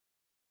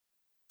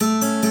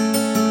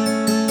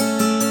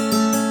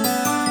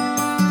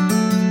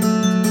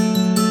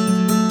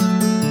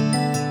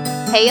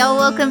Hey, y'all,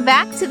 welcome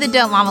back to the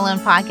Don't Mom Alone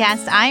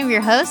podcast. I'm your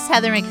host,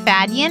 Heather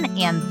McFadden,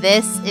 and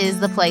this is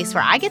the place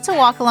where I get to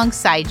walk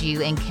alongside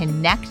you and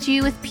connect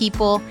you with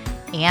people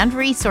and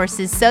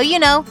resources so you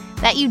know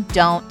that you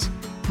don't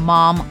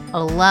mom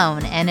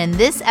alone. And in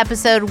this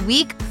episode,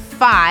 week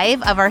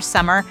 5 of our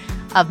Summer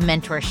of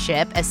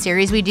Mentorship, a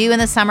series we do in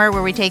the summer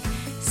where we take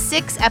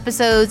 6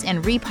 episodes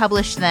and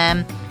republish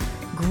them.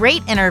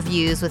 Great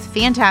interviews with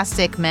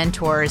fantastic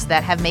mentors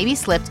that have maybe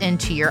slipped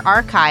into your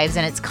archives,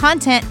 and it's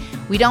content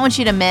we don't want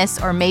you to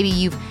miss, or maybe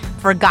you've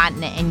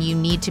forgotten it and you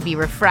need to be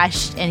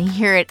refreshed and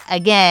hear it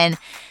again.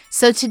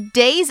 So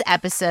today's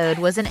episode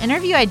was an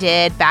interview I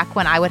did back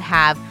when I would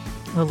have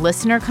a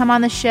listener come on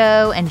the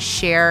show and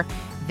share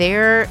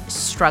their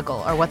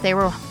struggle or what they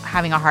were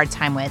having a hard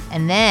time with,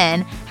 and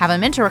then have a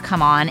mentor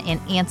come on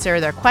and answer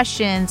their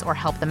questions or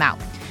help them out.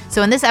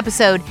 So in this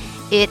episode,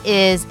 it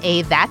is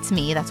a That's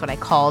Me. That's what I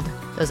called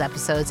those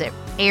episodes. It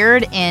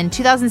aired in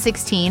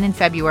 2016 in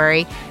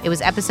February. It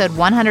was episode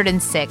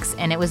 106,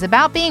 and it was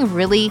about being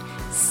really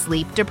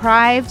sleep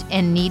deprived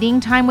and needing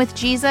time with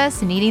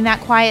Jesus, needing that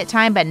quiet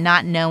time, but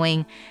not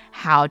knowing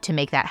how to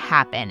make that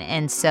happen.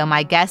 And so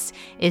my guest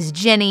is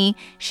Jenny.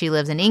 She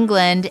lives in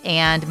England,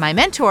 and my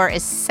mentor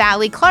is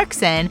Sally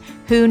Clarkson,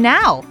 who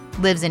now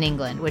lives in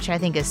England, which I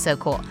think is so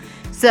cool.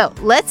 So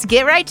let's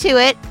get right to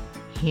it.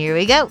 Here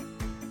we go.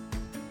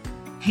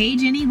 Hey,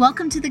 Jenny,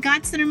 welcome to the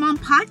God Centered Mom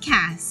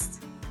podcast.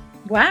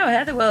 Wow,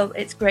 Heather, well,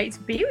 it's great to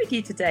be with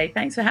you today.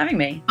 Thanks for having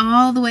me.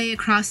 All the way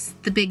across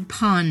the big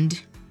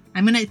pond.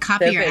 I'm going to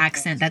copy your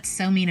accent. That's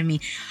so mean of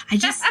me.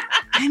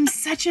 I'm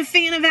such a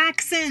fan of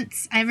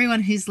accents.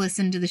 Everyone who's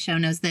listened to the show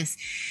knows this.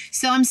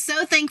 So I'm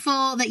so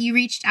thankful that you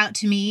reached out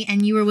to me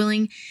and you were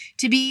willing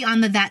to be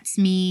on the That's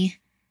Me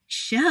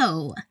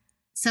show.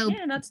 So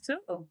yeah, that's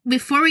cool.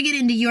 Before we get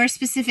into your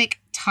specific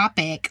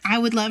topic, I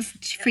would love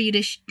for you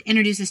to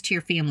introduce us to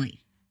your family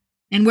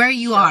and where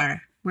you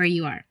are.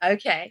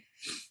 Okay.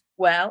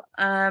 Well,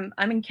 I'm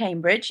in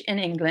Cambridge in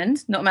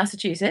England, not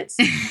Massachusetts.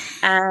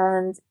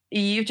 And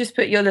you've just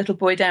put your little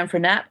boy down for a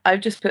nap.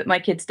 I've just put my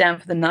kids down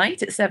for the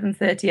night at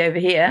 7:30 over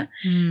here.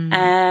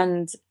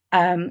 And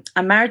I'm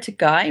married to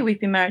Guy. We've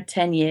been married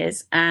 10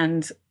 years.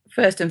 And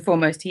first and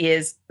foremost, he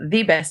is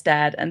the best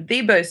dad and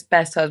the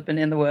best husband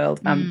in the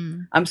world.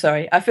 I'm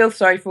sorry. I feel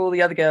sorry for all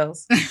the other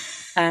girls.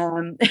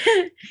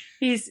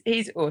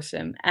 He's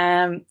awesome.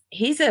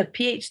 He's a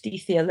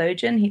PhD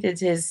theologian. He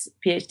did his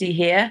PhD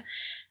here.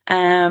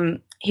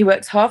 He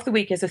works half the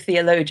week as a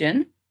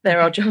theologian.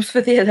 There are jobs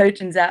for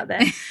theologians out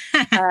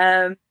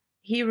there.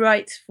 He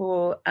writes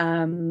for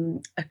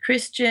a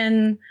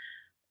Christian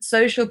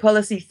social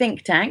policy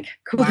think tank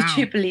called the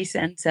Jubilee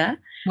Center.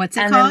 What's it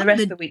called? And then the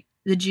rest of the week.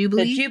 The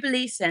Jubilee? The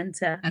Jubilee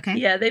Center. Okay.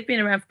 Yeah, they've been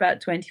around for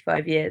about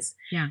 25 years.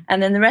 Yeah.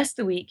 And then the rest of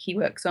the week, he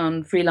works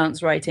on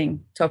freelance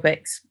writing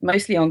topics,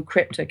 mostly on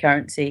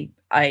cryptocurrency.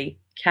 I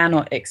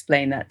cannot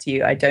explain that to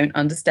you. I don't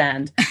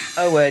understand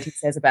a word he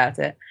says about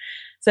it.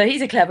 So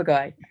he's a clever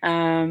guy.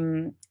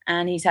 And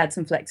he's had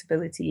some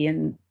flexibility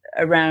in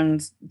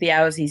around the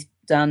hours he's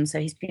done. So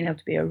he's been able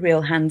to be a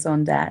real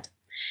hands-on dad.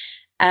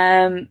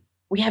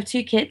 We have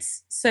 2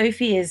 kids.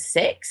 Sophie is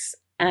 6.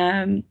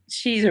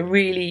 She's a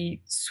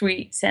really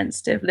sweet,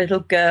 sensitive little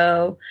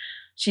girl.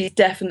 She's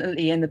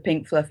definitely in the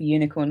pink fluffy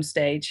unicorn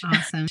stage.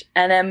 Awesome.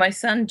 And then my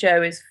son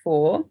Joe is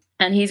 4,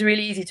 and he's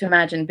really easy to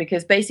imagine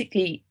because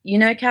basically, you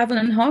know, Calvin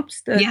and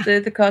Hobbes,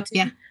 the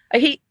cartoon.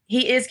 Yeah.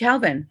 He is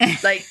Calvin.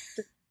 Like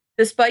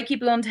the spiky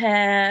blonde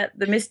hair,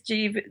 the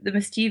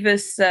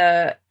mischievous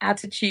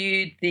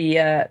attitude, the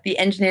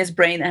engineer's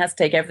brain that has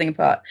to take everything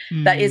apart.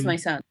 That is my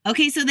son.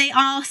 Okay, so they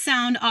all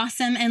sound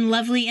awesome and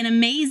lovely and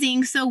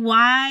amazing. So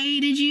why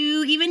did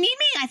you even need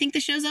me? I think the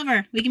show's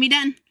over. We can be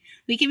done.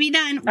 Okay.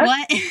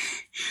 What?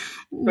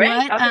 Great.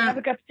 I'll go have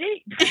a cup of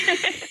tea.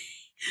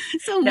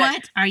 So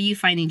what are you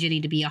finding,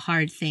 Jenny, to be a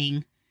hard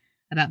thing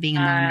about being a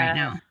mom right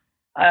now?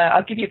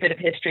 I'll give you a bit of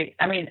history.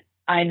 I mean,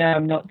 I know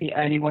I'm not the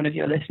only one of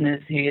your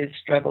listeners who has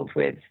struggled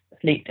with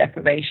sleep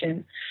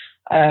deprivation.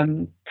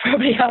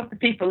 Probably half the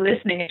people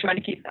listening are trying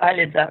to keep the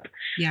eyelids up.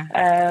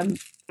 Yeah.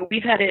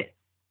 We've had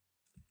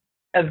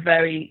a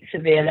very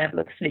severe level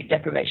of sleep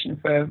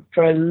deprivation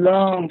for a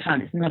long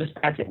time. It's not as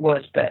bad as it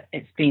was, but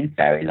it's been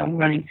very long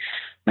running.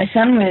 My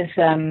son was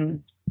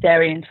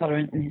dairy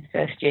intolerant in his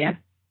first year,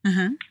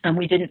 and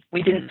we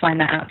didn't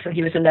find that out till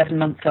he was 11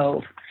 months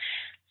old.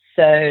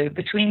 So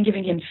between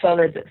giving him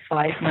solids at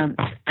 5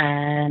 months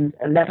and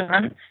 11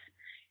 months,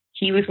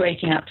 he was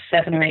waking up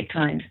 7 or 8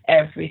 times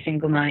every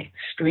single night,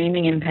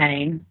 screaming in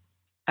pain.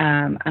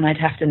 And I'd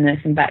have to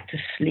nurse him back to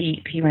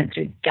sleep. He went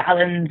through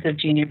gallons of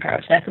junior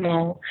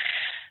paracetamol.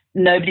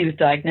 Nobody was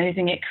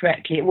diagnosing it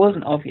correctly. It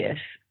wasn't obvious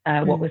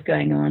what was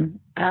going on.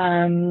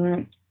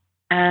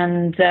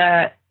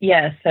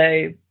 So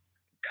a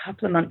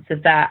couple of months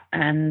of that.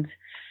 And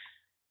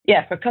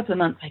for a couple of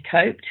months I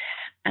coped.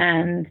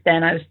 And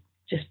then I was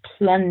just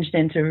plunged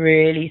into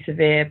really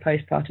severe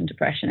postpartum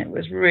depression. It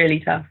was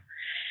really tough.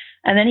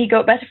 And then he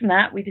got better from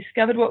that. We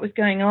discovered what was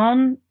going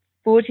on.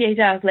 48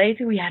 hours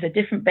later, we had a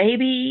different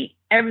baby.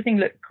 Everything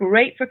looked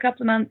great for a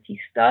couple of months. He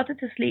started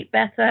to sleep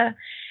better.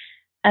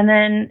 And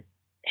then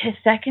his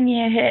second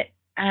year hit,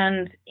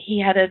 and he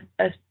had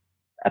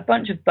a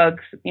bunch of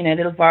bugs,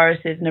 little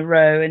viruses in a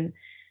row, and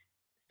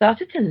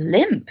started to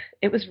limp.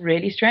 It was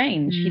really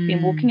strange. He'd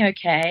been walking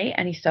okay,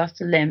 and he started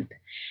to limp.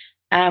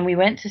 And we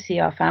went to see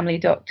our family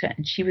doctor,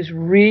 and she was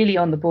really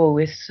on the ball.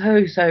 We're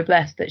so, so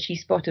blessed that she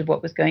spotted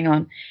what was going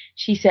on.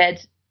 She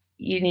said,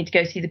 you need to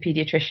go see the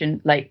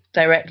pediatrician, like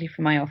directly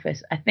from my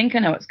office. I think I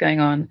know what's going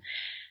on.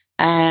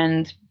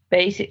 And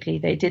basically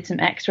they did some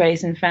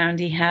x-rays and found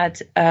he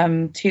had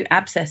 2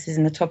 abscesses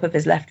in the top of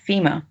his left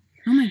femur.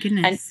 Oh my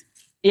goodness. And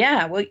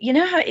yeah, well, you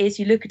know how it is.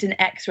 You look at an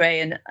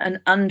x-ray and an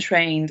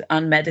untrained,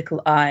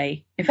 unmedical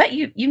eye. In fact,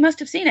 you must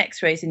have seen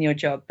x-rays in your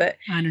job, but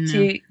I don't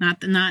know.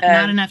 Not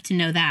enough to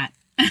know that.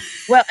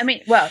 Well, I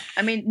mean,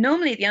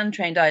 normally the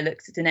untrained eye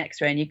looks at an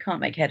x-ray and you can't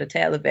make head or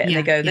tail of it. And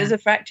they go, there's a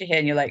fracture here.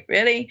 And you're like,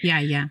 really?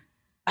 Yeah.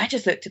 I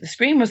just looked at the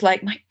screen, was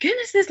like, my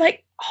goodness, there's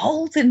like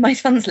holes in my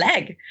son's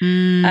leg.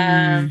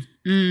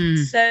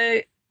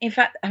 So, in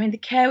fact, I mean, the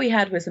care we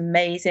had was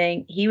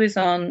amazing. He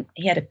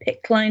had a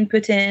PICC line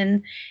put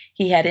in.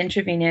 He had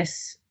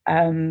intravenous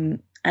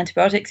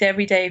antibiotics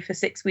every day for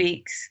 6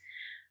 weeks.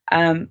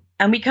 And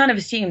we kind of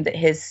assumed that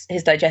his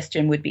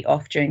digestion would be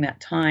off during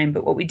that time.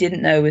 But what we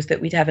didn't know was that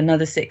we'd have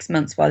another 6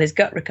 months while his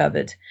gut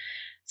recovered.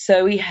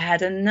 So we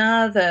had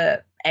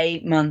another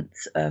 8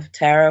 months of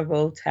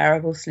terrible,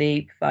 terrible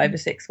sleep, 5 or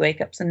 6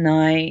 wake-ups a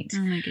night.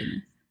 Oh, my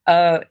goodness.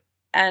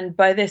 And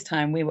by this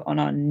time, we were on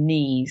our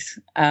knees,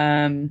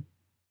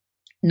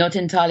 not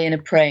entirely in a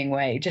praying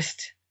way,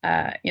 just,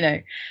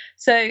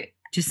 So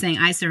just saying,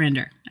 I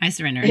surrender.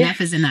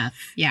 Enough is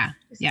enough. Yeah.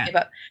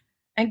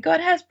 And God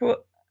has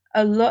brought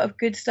a lot of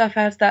good stuff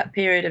out of that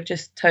period of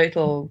just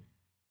total,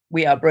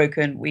 we are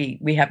broken,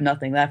 we have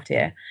nothing left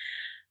here.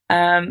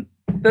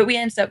 But we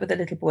ended up with a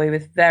little boy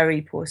with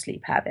very poor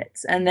sleep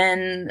habits. And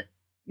then,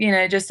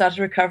 just started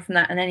to recover from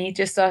that. And then he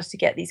just started to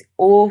get these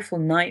awful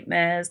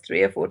nightmares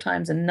 3 or 4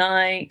 times a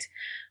night,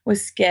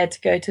 was scared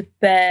to go to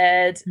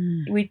bed.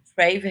 We'd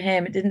pray for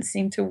him. It didn't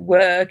seem to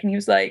work. And he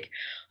was like,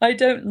 I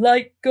don't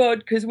like God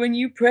because when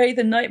you pray,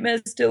 the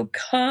nightmares still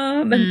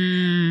come.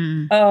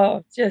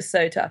 And just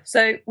so tough.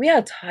 So we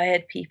are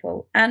tired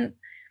people. And,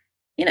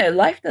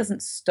 life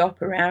doesn't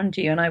stop around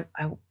you. And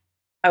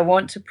I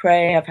want to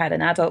pray. I've had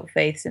an adult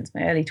faith since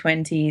my early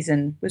 20s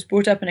and was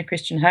brought up in a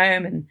Christian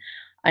home. And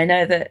I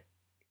know that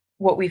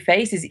what we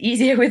face is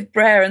easier with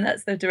prayer, and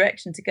that's the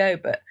direction to go.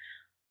 But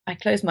I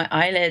close my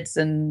eyelids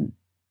and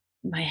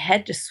my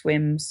head just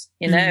swims,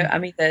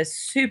 I'm either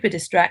super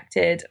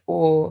distracted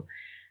or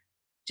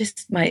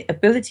just my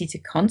ability to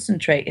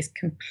concentrate is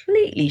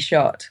completely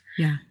shot.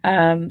 Yeah.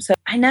 So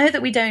I know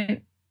that we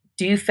don't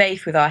do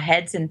faith with our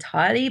heads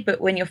entirely,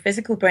 but when your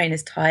physical brain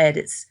is tired,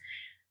 it's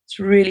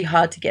really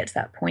hard to get to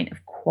that point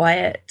of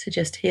quiet, to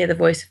just hear the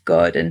voice of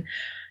God. And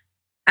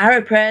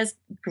arrow prayer's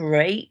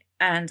great.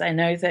 And I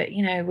know that,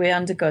 we're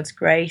under God's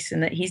grace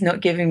and that he's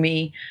not giving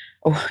me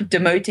or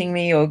demoting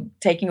me or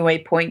taking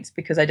away points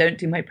because I don't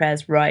do my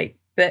prayers right.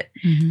 But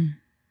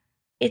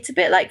it's a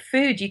bit like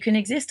food. You can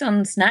exist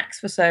on snacks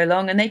for so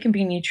long and they can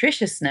be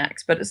nutritious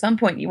snacks, but at some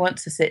point you want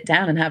to sit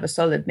down and have a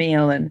solid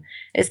meal. And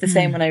it's the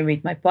same when I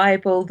read my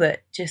Bible,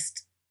 that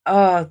just,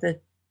 my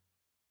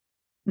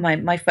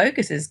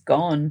focus is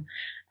gone.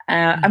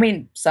 I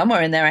mean,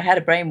 somewhere in there, I had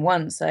a brain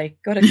once. I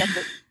got a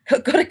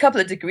couple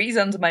of degrees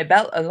under my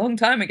belt a long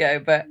time ago,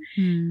 but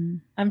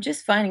I'm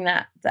just finding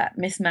that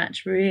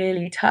mismatch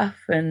really tough.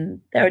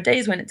 And there are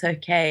days when it's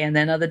okay, and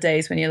then other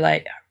days when you're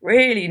like, I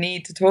really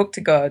need to talk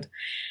to God,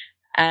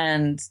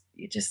 and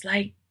you're just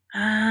like,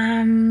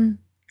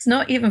 it's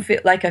not even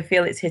feel like I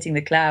feel it's hitting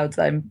the clouds.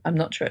 I'm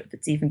not sure if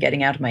it's even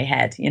getting out of my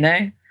head,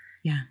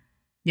 Yeah.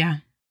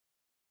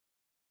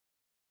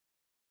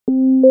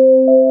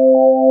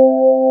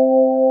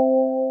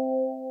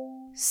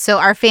 So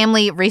our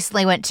family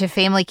recently went to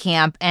family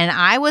camp, and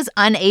I was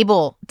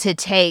unable to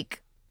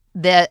take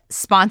the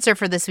sponsor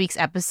for this week's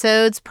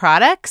episode's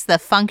products, the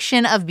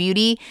Function of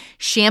Beauty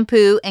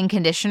shampoo and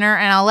conditioner.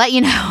 And I'll let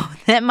you know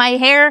that my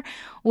hair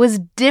was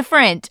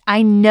different.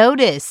 I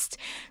noticed.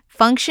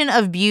 Function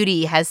of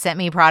Beauty has sent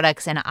me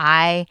products, and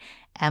I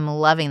am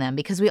loving them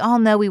because we all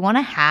know we want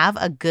to have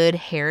a good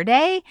hair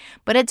day,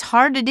 but it's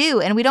hard to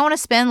do, and we don't want to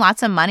spend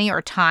lots of money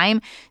or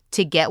time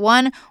to get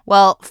one.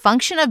 Well,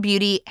 Function of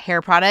Beauty hair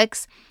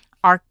products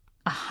are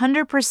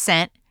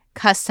 100%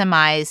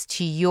 customized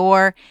to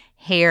your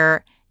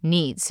hair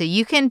needs. So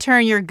you can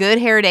turn your good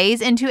hair days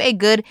into a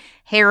good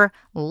hair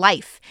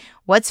life.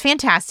 What's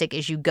fantastic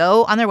is you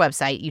go on their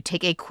website, you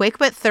take a quick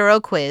but thorough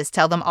quiz,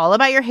 tell them all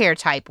about your hair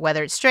type,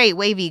 whether it's straight,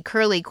 wavy,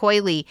 curly,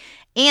 coily,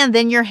 and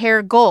then your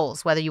hair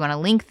goals, whether you want to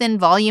lengthen,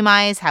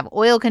 volumize, have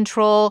oil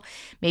control.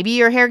 Maybe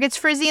your hair gets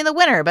frizzy in the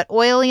winter, but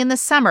oily in the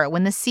summer.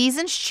 When the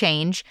seasons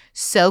change,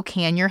 so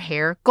can your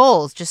hair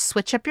goals. Just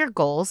switch up your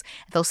goals.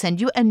 They'll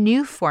send you a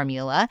new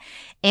formula,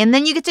 and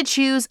then you get to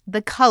choose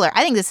the color.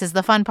 I think this is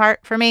the fun part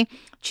for me.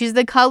 Choose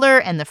the color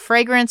and the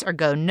fragrance, or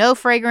go no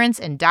fragrance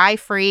and dye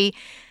free.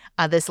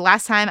 This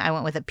last time I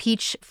went with a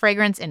peach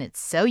fragrance, and it's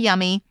so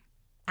yummy.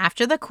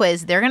 after the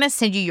quiz, they're going to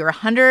send you your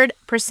 100%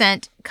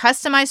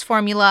 customized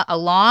formula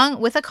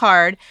along with a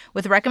card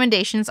with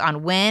recommendations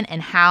on when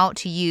and how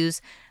to use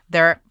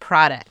their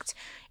product.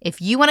 If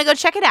you want to go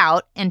check it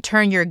out and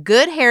turn your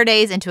good hair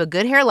days into a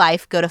good hair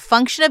life, go to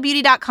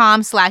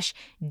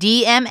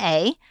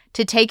functionofbeauty.com/DMA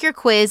to take your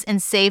quiz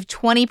and save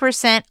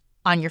 20%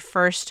 on your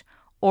first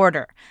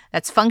order.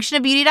 That's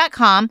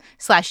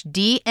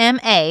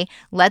functionofbeauty.com/DMA.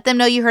 Let them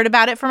know you heard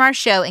about it from our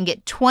show and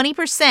get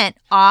 20%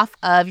 off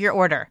of your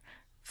order.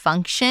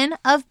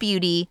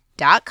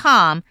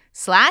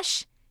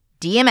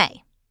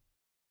 functionofbeauty.com/DMA.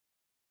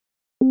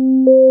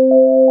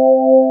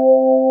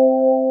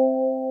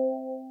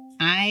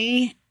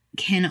 I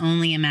can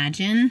only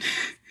imagine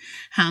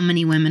how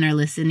many women are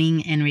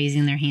listening and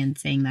raising their hand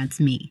saying that's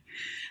me.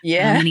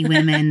 Yeah. How many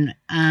women,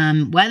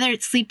 whether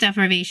it's sleep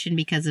deprivation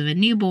because of a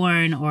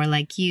newborn or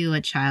like you, a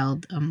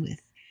child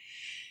with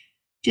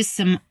just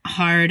some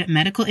hard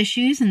medical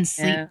issues and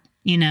sleep,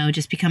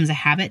 just becomes a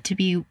habit to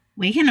be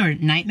waking or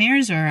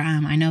nightmares. Or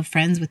I know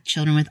friends with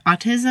children with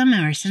autism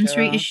or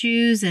sensory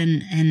issues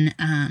and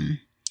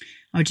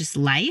or just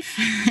life,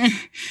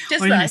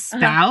 or even a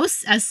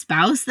spouse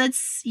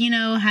that's,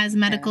 has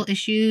medical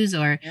issues,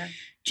 or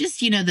just,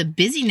 the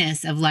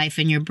busyness of life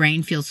and your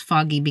brain feels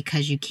foggy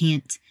because you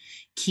can't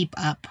keep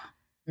up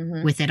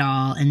with it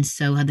all. And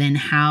so then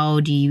how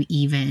do you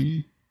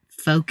even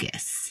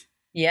focus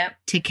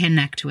to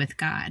connect with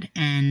God?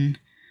 And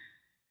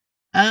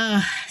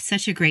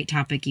such a great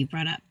topic you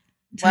brought up.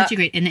 Such a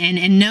great,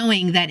 and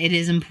knowing that it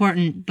is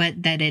important,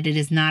 but that it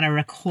is not a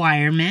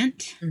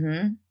requirement,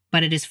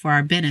 but it is for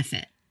our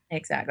benefit.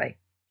 Exactly.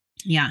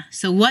 Yeah.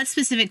 So what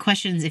specific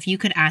questions, if you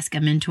could ask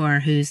a mentor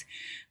who's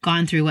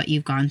gone through what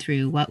you've gone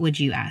through, what would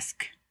you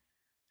ask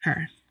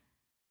her?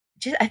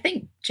 I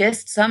think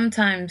just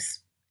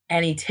sometimes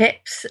any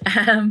tips.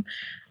 And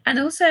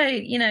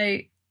also,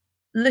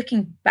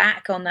 looking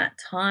back on that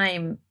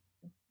time,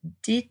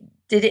 did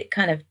it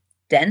kind of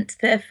dent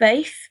their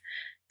faith?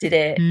 Did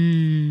they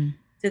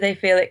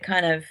feel it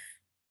kind of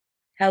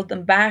held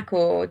them back,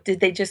 or did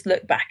they just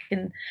look back?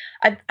 And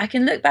I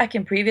can look back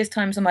in previous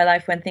times in my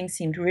life when things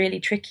seemed really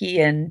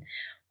tricky and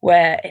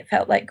where it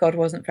felt like God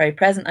wasn't very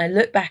present. I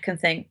look back and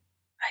think,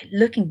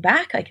 looking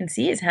back, I can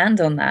see his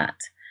hand on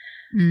that.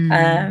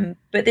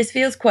 But this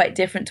feels quite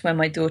different to when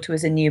my daughter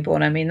was a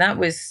newborn. I mean, that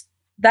was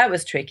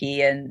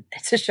tricky and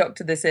it's a shock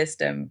to the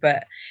system,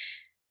 but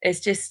it's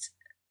just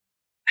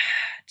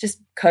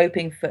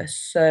coping for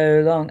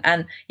so long.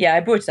 And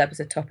I brought it up as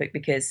a topic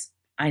because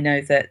I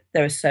know that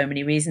there are so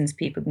many reasons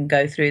people can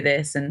go through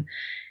this, and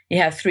you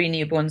have 3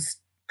 newborns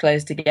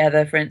close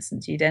together, for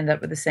instance, you'd end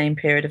up with the same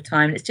period of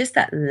time. It's just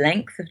that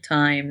length of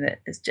time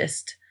that is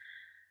just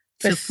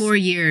so 4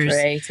 years.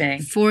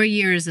 4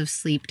 years of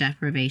sleep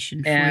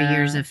deprivation, 4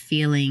 years of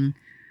feeling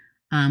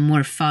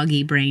more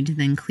foggy brained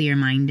than clear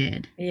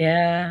minded.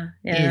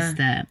 Is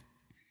the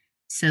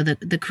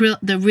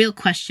real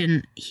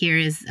question here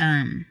is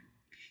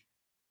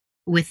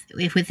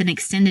with an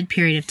extended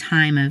period of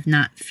time of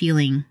not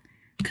feeling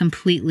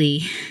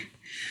completely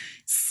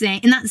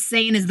not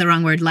sane is the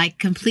wrong word, like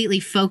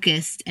completely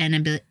focused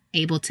and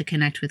able to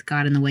connect with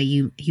God in the way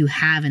you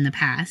have in the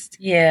past.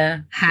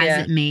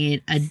 Has it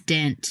made a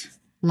dent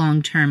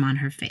long term on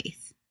her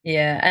faith?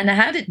 And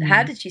how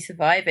did she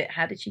survive it?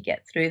 How did she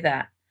get through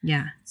that?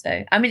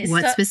 So I mean,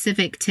 what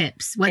specific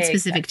tips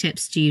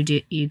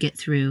do you get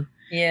through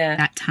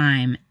that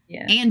time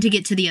and to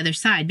get to the other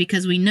side?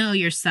 Because we know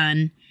your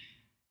son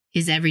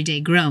is every day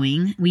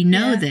growing. We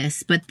know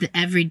this, but the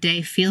every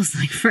day feels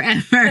like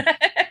forever.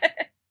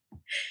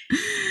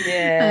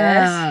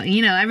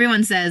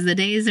 Everyone says the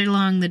days are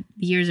long, the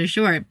years are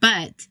short,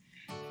 but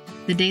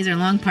the days are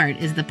long part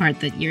is the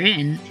part that you're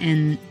in.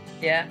 And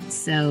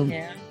so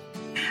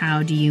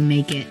how do you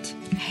make it?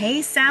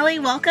 Hey, Sally,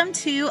 welcome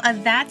to a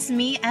That's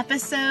Me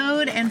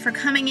episode, and for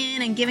coming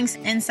in and giving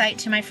some insight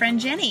to my friend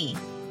Jenny.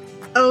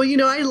 Oh,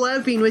 I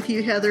love being with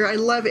you, Heather. I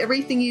love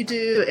everything you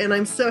do, and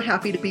I'm so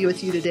happy to be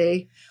with you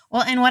today.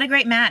 Well, and what a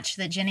great match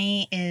that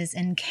Jenny is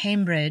in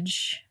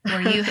Cambridge,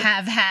 where you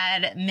have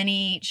had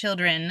many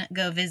children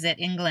go visit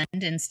England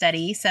and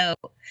study. So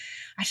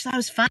I just thought it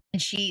was fun.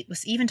 And she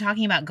was even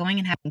talking about going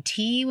and having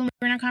tea when we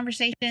were in our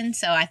conversation.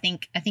 So I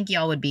think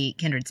y'all would be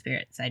kindred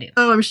spirits. I do.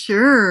 Oh, I'm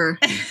sure.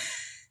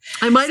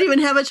 I might even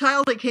have a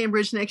child at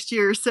Cambridge next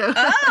year. So.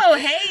 Oh,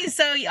 hey.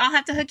 So I'll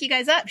have to hook you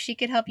guys up. She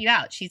could help you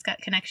out. She's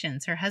got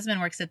connections. Her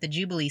husband works at the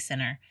Jubilee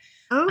Center.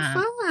 Oh,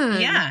 fun.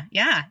 Yeah.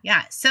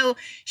 So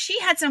she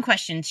had some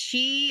questions.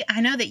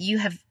 I know that you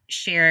have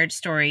shared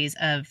stories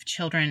of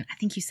children. I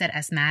think you said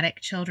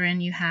asthmatic children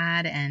you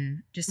had,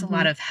 and just a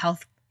lot of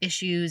health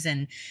issues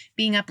and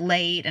being up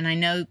late. And I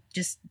know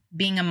just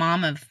being a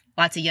mom of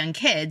lots of young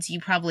kids, you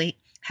probably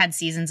had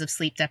seasons of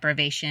sleep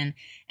deprivation.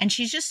 And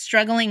she's just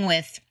struggling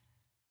with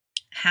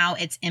how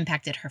it's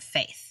impacted her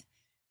faith.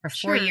 For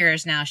 4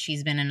 years now,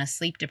 she's been in a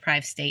sleep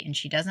deprived state, and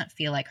she doesn't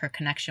feel like her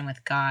connection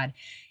with God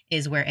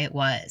is where it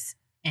was.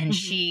 And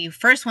she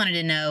first wanted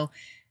to know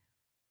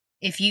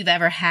if you've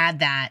ever had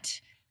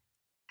that.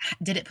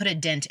 Did it put a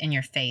dent in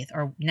your faith?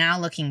 Or now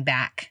looking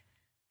back,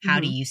 How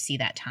do you see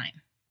that time?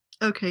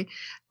 Okay.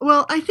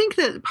 Well, I think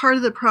that part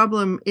of the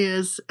problem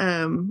is,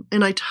 and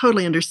I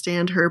totally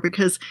understand her,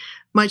 because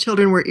my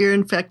children were ear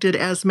infected,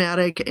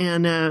 asthmatic,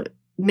 and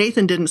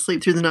Nathan didn't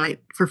sleep through the night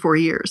for 4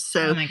 years.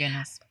 So oh my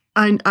goodness.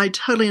 I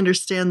totally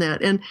understand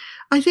that. And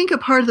I think a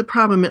part of the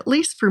problem, at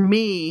least for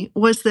me,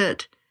 was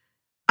that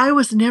I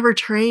was never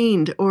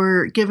trained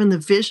or given the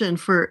vision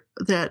for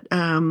that.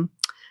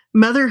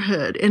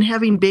 Motherhood and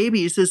having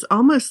babies is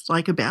almost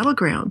like a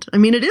battleground. I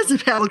mean, it is a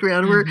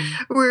battleground.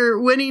 We're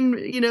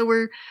winning,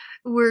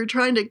 we're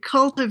trying to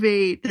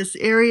cultivate this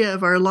area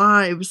of our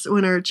lives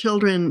when our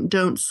children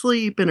don't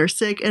sleep and are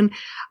sick. And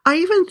I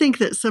even think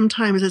that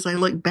sometimes as I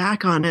look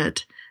back on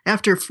it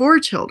after 4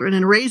 children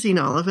and raising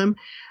all of them,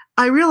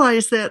 I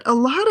realized that a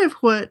lot of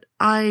what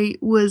I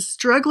was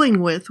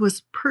struggling with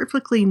was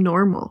perfectly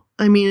normal.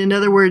 I mean, in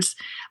other words,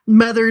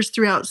 mothers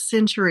throughout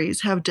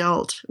centuries have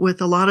dealt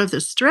with a lot of the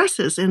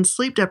stresses and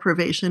sleep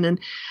deprivation. And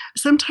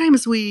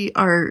sometimes we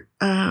are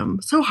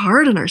so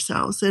hard on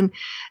ourselves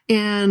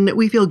and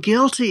we feel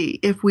guilty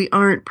if we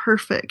aren't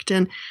perfect.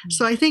 And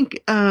so I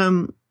think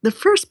the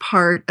first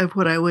part of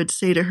what I would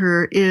say to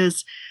her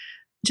is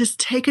just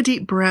take a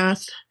deep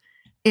breath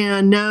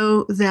and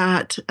know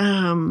that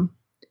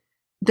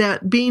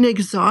that being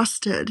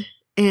exhausted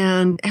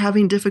and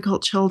having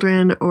difficult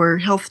children or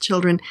health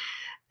children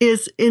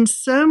is, in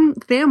some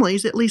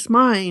families, at least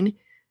mine,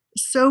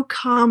 so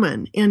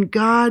common. And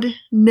God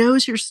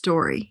knows your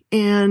story,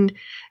 and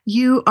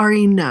you are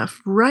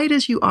enough right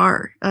as you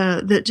are,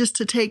 that just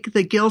to take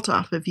the guilt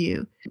off of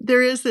you.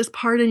 There is this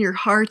part in your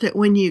heart that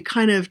when you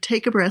kind of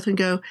take a breath and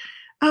go,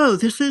 oh,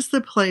 this is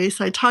the place,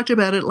 I talked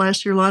about it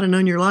last year a lot in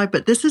Own Your Life,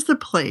 but this is the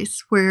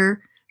place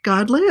where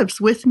God lives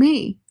with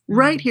me.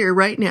 Right here,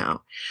 right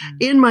now,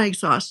 in my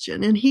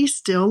exhaustion. And he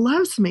still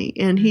loves me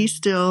and he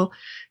still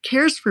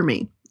cares for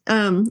me.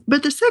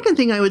 But the second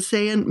thing I would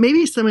say, and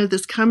maybe some of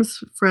this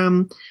comes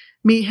from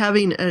me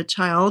having a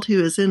child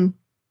who is in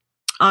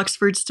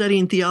Oxford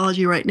studying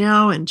theology right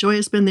now, and Joy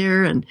has been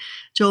there, and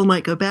Joel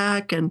might go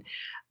back. And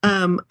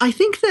I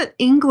think that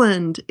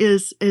England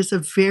is a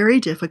very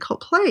difficult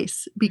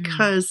place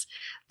because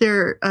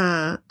there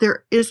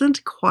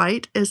isn't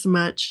quite as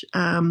much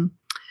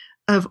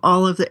of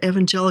all of the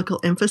evangelical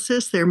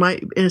emphasis. There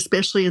might,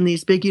 especially in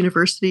these big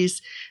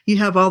universities, you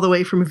have all the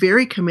way from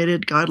very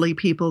committed, godly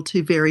people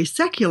to very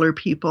secular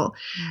people.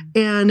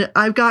 And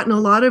I've gotten a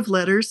lot of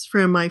letters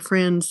from my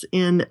friends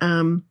in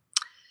the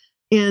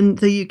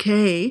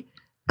UK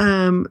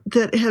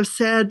that have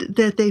said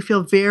that they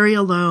feel very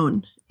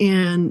alone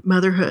in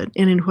motherhood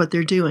and in what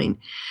they're doing.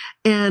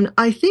 And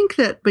I think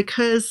that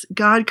because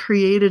God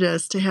created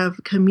us to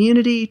have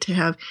community, to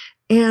have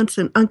aunts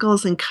and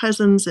uncles and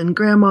cousins and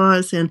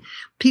grandmas and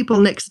people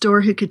next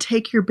door who could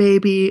take your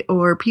baby,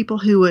 or people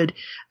who would,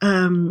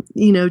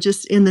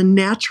 just in the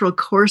natural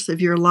course of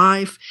your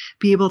life,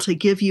 be able to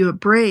give you a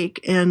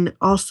break and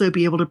also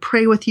be able to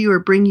pray with you or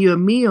bring you a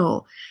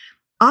meal.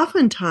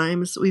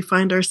 Oftentimes we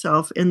find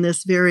ourselves in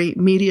this very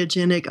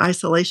mediagenic,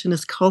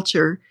 isolationist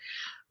culture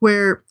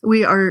where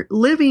we are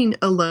living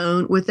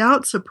alone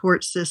without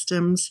support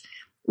systems,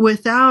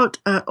 without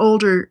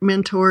older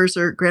mentors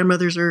or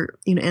grandmothers or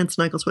aunts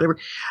and uncles, whatever,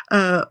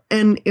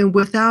 and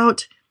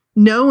without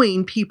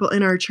knowing people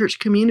in our church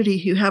community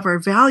who have our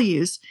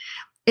values.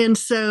 And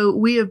so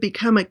we have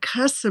become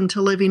accustomed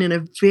to living in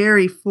a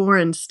very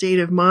foreign state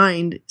of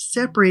mind,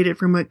 separated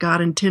from what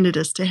God intended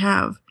us to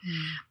have.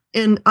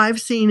 And I've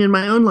seen in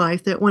my own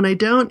life that when I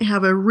don't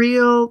have a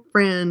real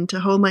friend to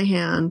hold my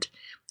hand,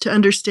 to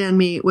understand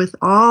me with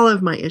all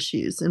of my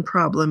issues and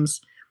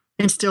problems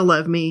and still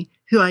love me,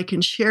 who I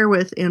can share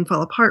with and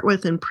fall apart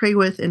with and pray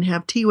with and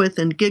have tea with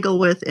and giggle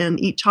with and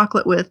eat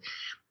chocolate with.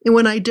 And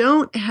when I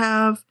don't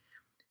have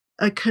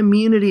a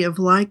community of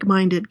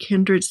like-minded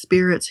kindred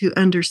spirits who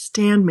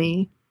understand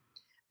me,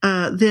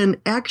 then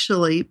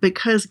actually,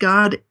 because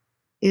God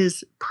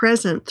is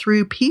present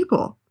through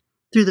people,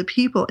 through the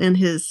people in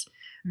his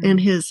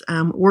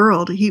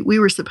world, we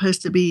were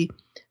supposed to be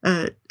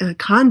a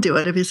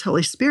conduit of his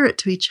Holy Spirit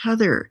to each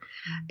other.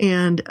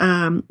 And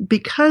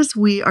because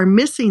we are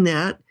missing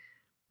that,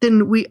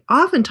 then we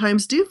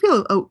oftentimes do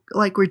feel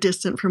like we're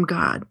distant from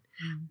God,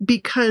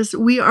 because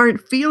we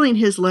aren't feeling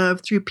his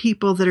love through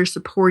people that are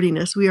supporting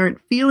us. We aren't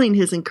feeling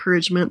his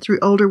encouragement through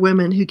older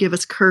women who give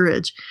us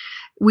courage.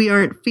 We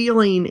aren't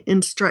feeling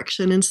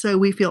instruction. And so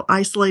we feel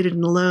isolated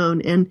and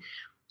alone. And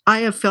I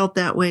have felt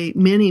that way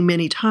many,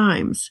 many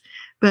times.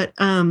 But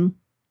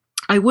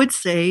I would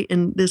say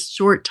in this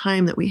short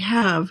time that we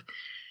have,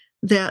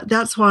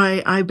 that's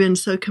why I've been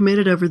so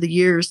committed over the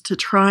years to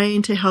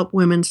trying to help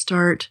women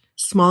start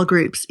small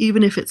groups,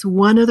 even if it's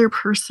one other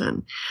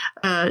person,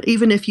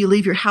 even if you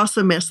leave your house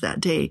a mess that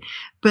day,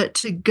 but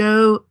to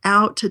go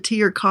out to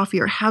tea or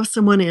coffee or have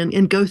someone in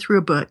and go through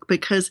a book.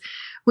 Because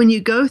when you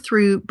go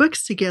through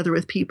books together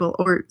with people,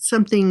 or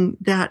something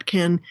that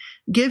can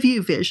give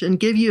you vision,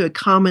 give you a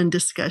common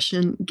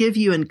discussion, give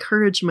you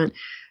encouragement,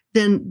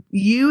 then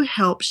you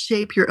help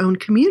shape your own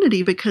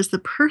community, because the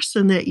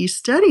person that you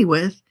study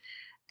with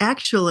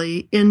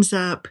actually ends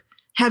up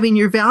having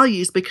your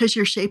values because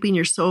you're shaping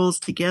your souls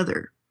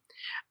together.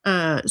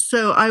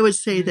 So I would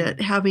say that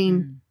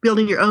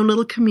building your own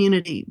little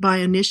community by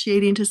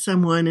initiating to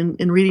someone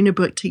and reading a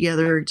book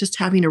together, or just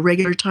having a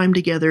regular time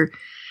together,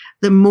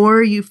 the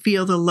more you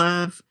feel the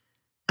love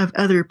of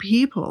other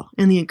people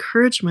and the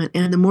encouragement,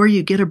 and the more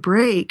you get a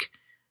break,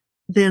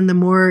 then the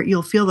more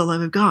you'll feel the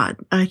love of God.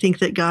 I think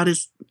that God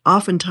is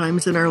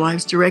oftentimes in our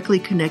lives directly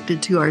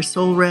connected to our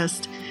soul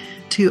rest,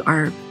 to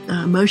our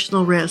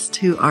emotional rest,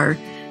 to our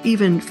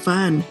even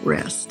fun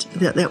rest,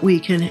 that we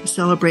can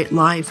celebrate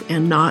life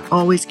and not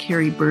always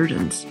carry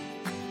burdens.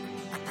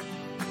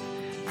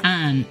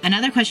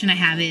 Another question I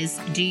have is,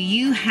 do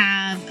you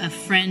have a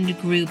friend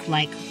group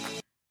like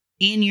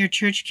in your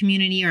church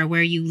community or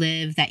where you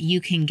live that you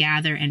can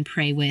gather and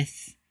pray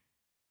with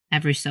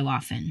every so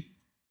often?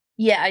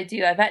 Yeah, I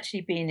do. I've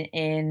actually been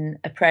in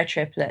a prayer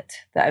triplet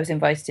that I was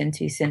invited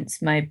into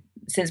since my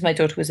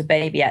daughter was a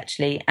baby,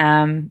 actually.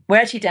 We're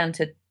actually down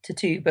to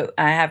two, but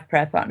I have a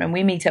prayer partner and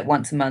we meet up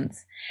once a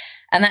month.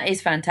 And that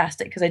is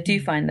fantastic because I do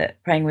find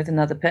that praying with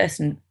another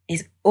person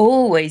is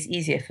always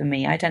easier for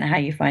me. I don't know how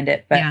you find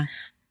it, but yeah.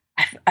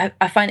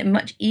 I find it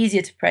much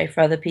easier to pray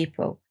for other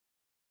people.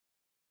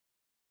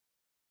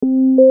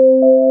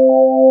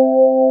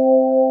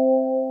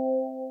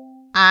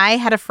 I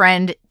had a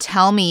friend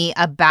tell me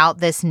about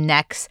this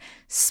next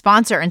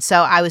sponsor. And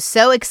so I was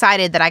so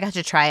excited that I got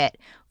to try it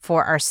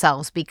for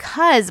ourselves,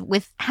 because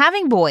with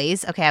having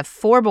boys, okay, I have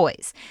 4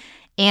 boys.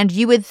 And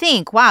you would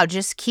think, wow,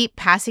 just keep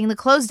passing the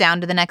clothes down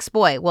to the next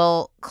boy.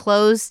 Well,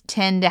 clothes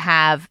tend to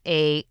have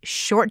a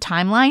short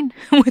timeline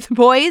with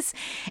boys.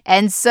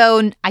 And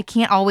so I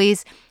can't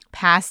always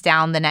pass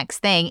down the next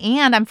thing.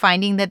 And I'm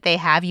finding that they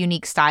have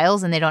unique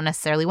styles and they don't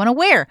necessarily want to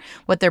wear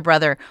what their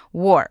brother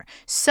wore.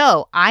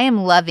 So I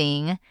am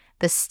loving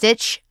the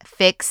Stitch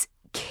Fix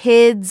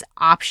Kids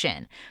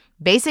option.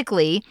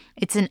 Basically,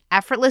 it's an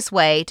effortless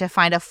way to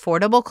find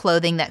affordable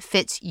clothing that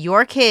fits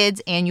your kids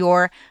and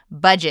your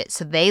budget.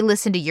 So they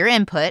listen to your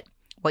input,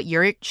 what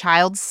your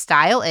child's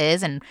style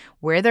is and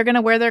where they're going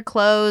to wear their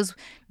clothes.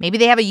 Maybe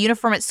they have a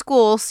uniform at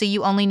school, so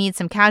you only need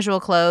some casual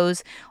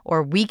clothes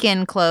or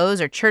weekend clothes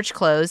or church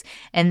clothes.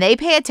 And they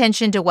pay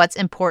attention to what's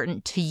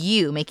important to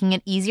you, making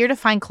it easier to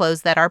find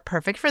clothes that are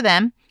perfect for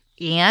them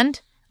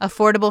and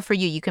affordable for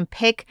you. You can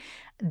pick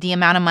the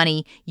amount of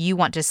money you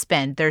want to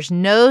spend. There's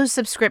no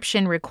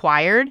subscription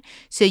required.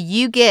 So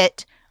you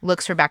get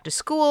looks for back to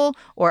school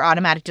or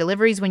automatic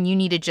deliveries when you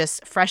need to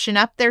just freshen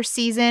up their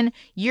season.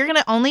 You're going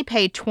to only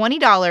pay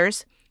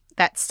 $20,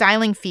 that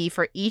styling fee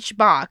for each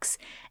box.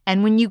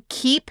 And when you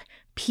keep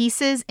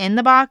pieces in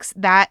the box,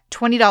 that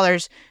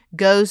 $20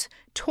 goes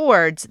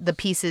towards the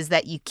pieces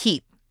that you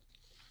keep.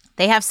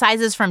 They have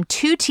sizes from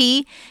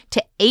 2T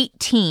to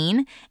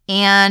 18,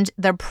 and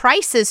the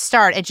prices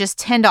start at just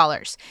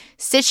 $10.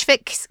 Stitch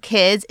Fix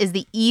Kids is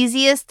the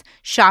easiest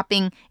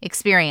shopping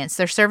experience.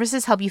 Their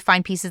services help you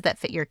find pieces that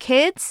fit your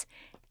kids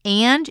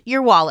and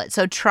your wallet.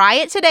 So try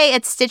it today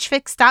at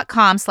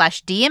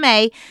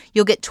stitchfix.com/DMA.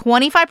 You'll get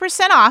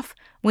 25% off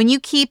when you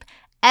keep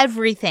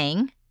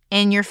everything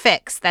in your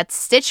fix.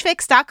 That's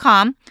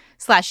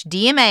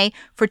stitchfix.com/DMA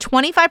for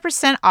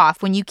 25%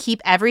 off when you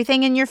keep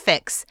everything in your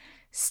fix.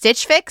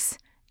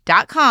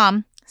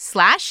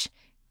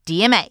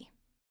 stitchfix.com/DMA.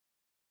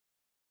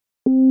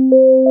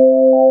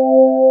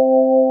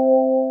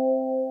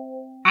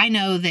 I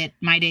know that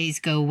my days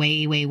go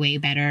way, way, way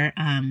better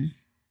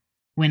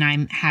when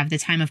I have the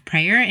time of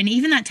prayer. And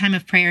even that time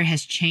of prayer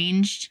has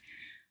changed.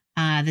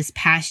 This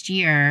past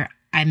year,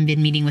 I've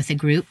been meeting with a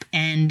group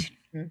and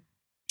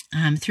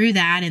through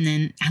that. And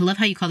then I love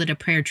how you called it a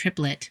prayer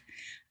triplet.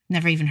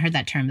 Never even heard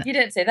that term. You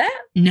didn't say that?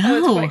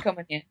 No. Oh, it's quite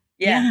common here.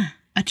 Yeah.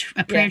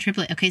 A prayer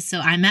triplet. Okay,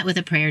 so I met with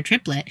a prayer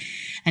triplet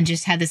and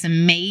just had this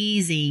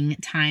amazing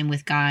time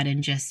with God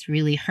and just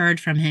really heard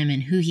from him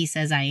and who he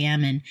says I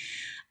am, and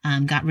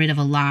got rid of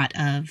a lot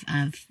of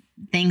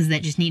things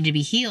that just need to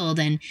be healed.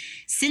 And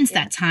since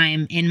that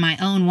time, in my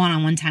own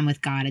one-on-one time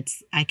with God,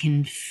 I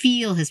can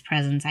feel his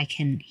presence.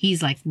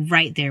 He's like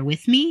right there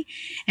with me.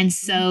 And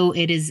so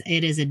it is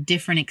a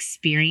different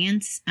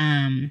experience.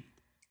 And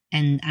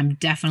I'm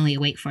definitely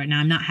awake for it. Now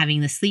I'm not having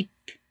the sleep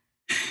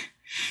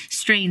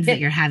strains that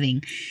you're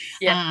having.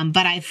 Yeah.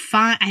 But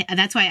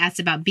that's why I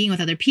asked about being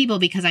with other people,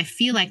 because I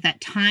feel like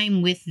that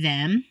time with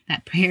them,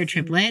 that prayer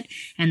triplet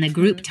and the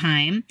group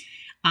time,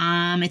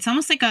 it's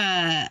almost like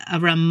a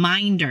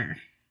reminder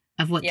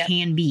of what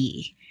can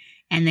be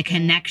and the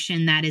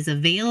connection that is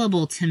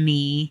available to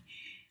me.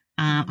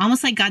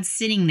 Almost like God's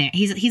sitting there.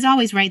 He's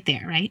always right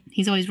there, right?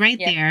 He's always right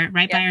there,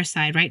 right by our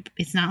side, right?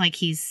 It's not like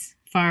he's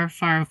far,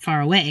 far,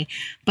 far away,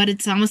 but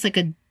it's almost like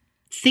a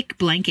thick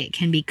blanket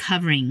can be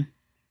covering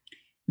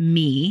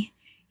me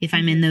if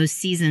I'm in those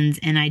seasons,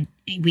 and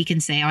we can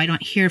say, oh, I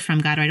don't hear from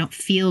God, or I don't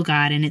feel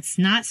God. And it's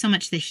not so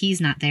much that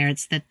he's not there.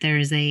 It's that there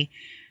is a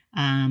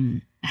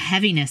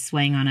heaviness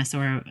weighing on us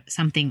or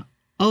something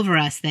over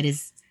us that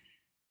is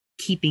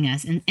keeping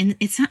us. And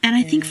it's not, and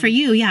I think for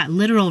you,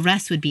 literal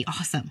rest would be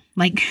awesome.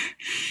 Like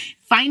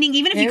finding,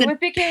 even if you could, would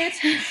be good.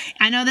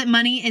 I know that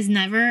money is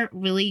never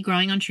really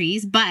growing on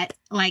trees, but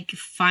like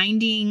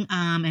finding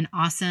an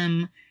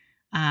awesome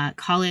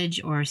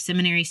college or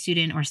seminary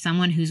student or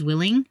someone who's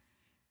willing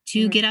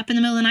to get up in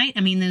the middle of the night.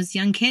 I mean, those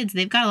young kids,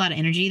 they've got a lot of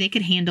energy. They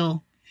could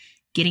handle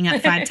getting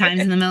up 5 times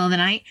in the middle of the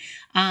night.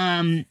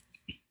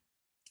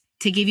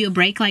 To give you a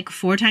break like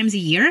 4 times a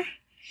year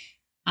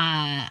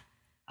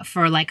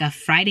for like a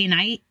Friday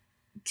night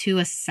to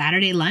a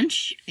Saturday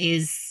lunch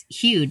is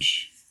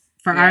huge.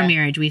 For our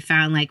marriage, we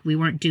found like we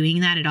weren't doing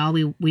that at all.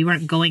 We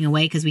weren't going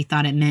away because we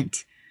thought it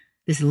meant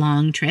this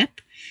long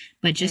trip,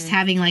 but just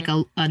having like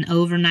an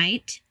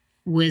overnight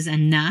was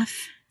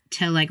enough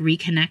to like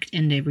reconnect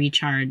and to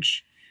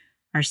recharge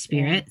our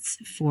spirits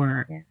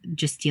for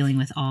just dealing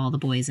with all the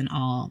boys and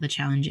all the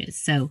challenges.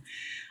 So,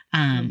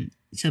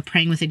 so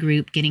praying with a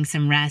group, getting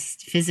some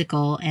rest,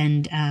 physical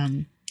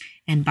and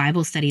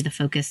Bible study, the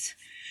focus.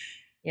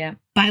 Yeah.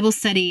 Bible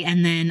study.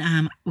 And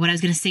then what I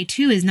was going to say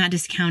too is not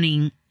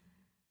discounting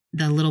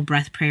the little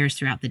breath prayers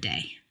throughout the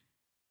day.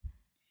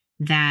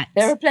 That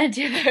there are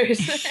plenty of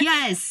those.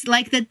 Yes.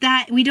 Like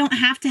that we don't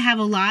have to have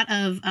a lot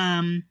of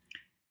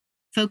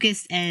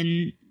focused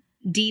and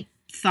deep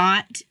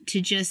thought to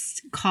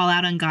just call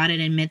out on God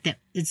and admit that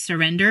it's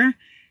surrender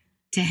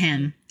to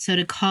him. So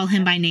to call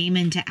him by name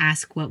and to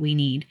ask what we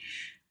need.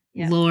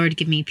 Yeah. Lord,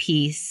 give me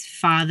peace.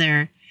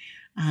 Father,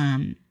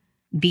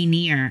 be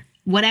near.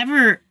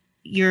 Whatever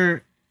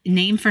your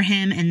name for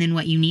him and then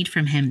what you need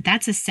from him,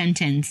 that's a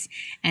sentence.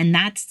 And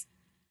that's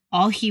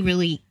all he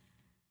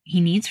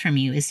needs from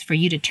you is for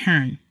you to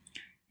turn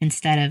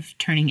instead of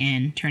turning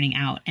in, turning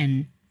out,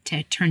 and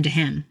to turn to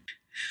him.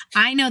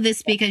 I know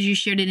this because you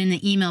shared it in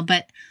the email,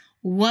 but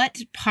what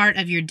part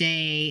of your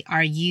day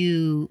are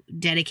you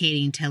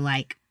dedicating to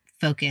like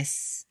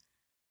focus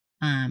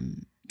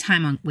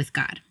time on with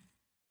God?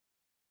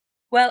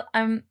 Well,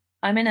 I'm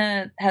in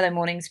a Hello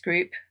Mornings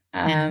group.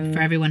 And for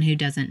everyone who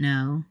doesn't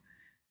know,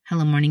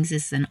 Hello Mornings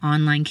is an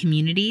online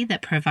community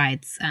that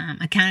provides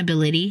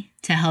accountability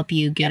to help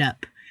you get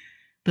up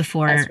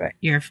before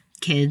your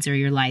kids or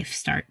your life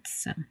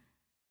starts. So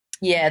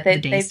yeah,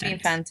 they've been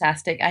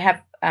fantastic. I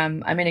have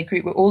I'm in a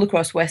group all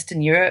across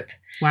Western Europe.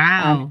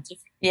 Wow.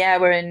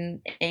 We're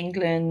in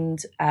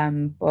England,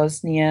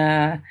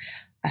 Bosnia,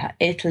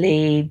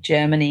 Italy,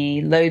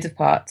 Germany, loads of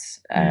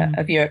parts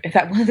of Europe. In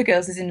fact, one of the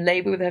girls is in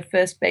labor with her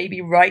first baby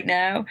right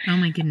now. Oh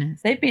my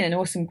goodness. They've been an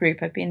awesome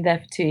group. I've been there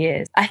for 2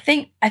 years. I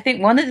think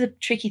one of the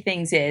tricky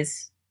things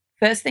is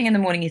first thing in the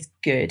morning is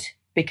good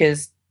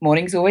because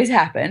mornings always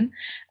happen.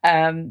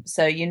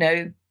 So you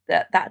know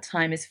that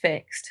time is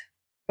fixed,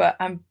 but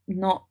I'm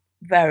not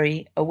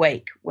very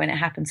awake when it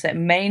happens. So it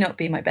may not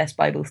be my best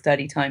Bible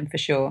study time for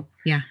sure.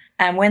 Yeah.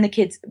 And when the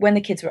kids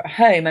were at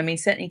home, I mean,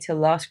 certainly till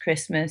last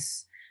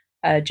Christmas,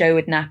 Joe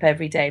would nap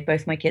every day.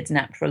 Both my kids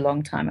napped for a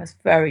long time. I was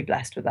very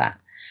blessed with that.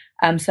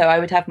 So I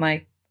would have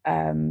my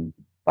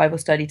Bible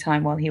study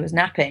time while he was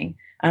napping.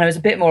 And I was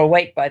a bit more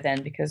awake by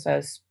then because I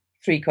was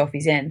 3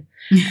 coffees in.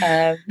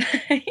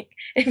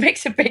 It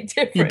makes a big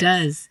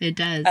difference. It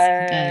does.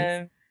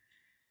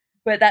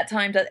 But that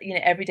time,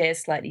 every day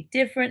is slightly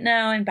different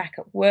now. I'm back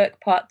at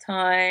work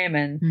part-time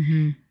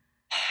and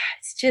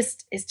it's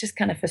just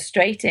kind of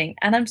frustrating.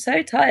 And I'm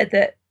so tired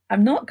that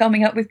I'm not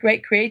coming up with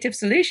great creative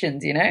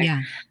solutions,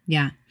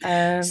 Yeah.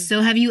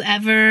 So have you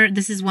ever,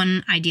 this is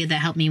one idea that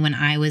helped me when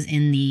I was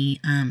in the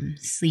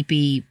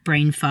sleepy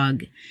brain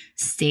fog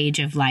stage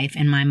of life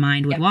and my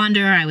mind would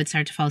wander. I would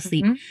start to fall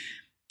asleep. Mm-hmm.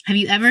 Have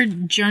you ever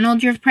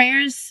journaled your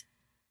prayers?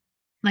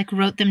 Like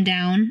wrote them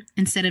down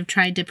instead of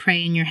tried to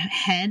pray in your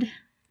head?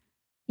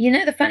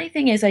 The funny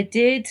thing is I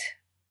did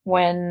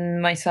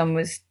when my son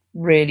was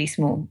really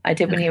small. I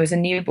did when he was a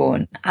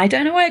newborn. I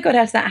don't know why I got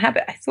out of that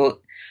habit.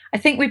 I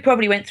think we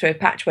probably went through a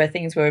patch where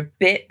things were a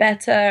bit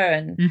better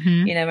and,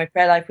 my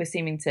prayer life was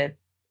seeming to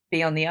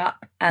be on the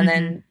up. And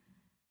then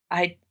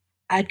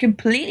I'd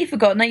completely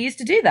forgotten I used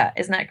to do that.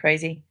 Isn't that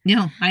crazy?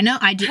 No, I know.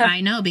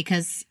 I know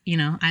because,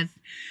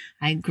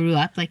 I grew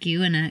up like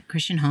you in a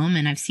Christian home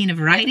and I've seen a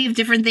variety of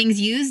different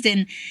things used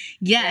and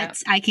yet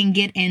I can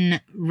get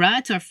in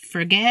ruts or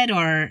forget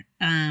or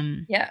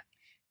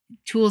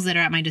tools that are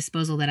at my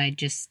disposal that I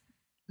just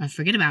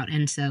forget about.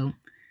 And so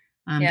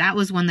that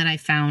was one that I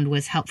found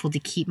was helpful to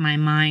keep my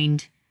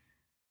mind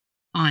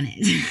on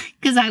it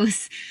because I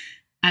was,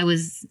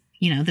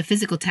 the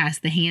physical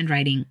task, the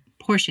handwriting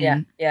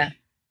portion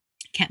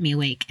kept me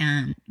awake.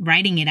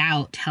 Writing it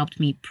out helped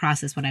me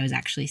process what I was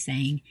actually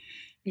saying.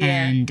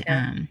 And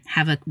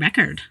have a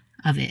record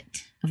of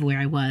it, of where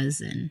I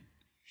was. And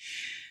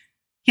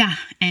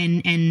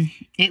and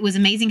it was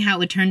amazing how it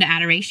would turn to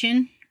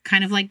adoration,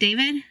 kind of like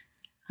David.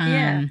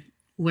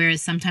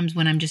 Whereas sometimes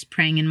when I'm just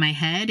praying in my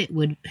head, it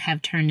would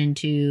have turned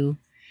into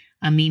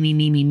a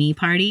me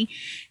party.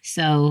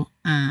 So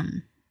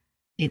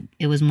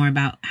it was more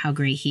about how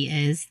great he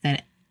is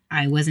that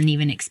I wasn't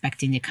even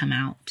expecting to come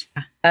out.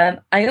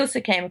 I also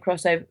came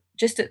across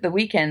just at the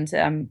weekend,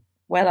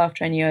 well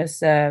after I knew I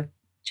was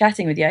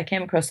chatting with you, I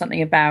came across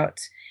something about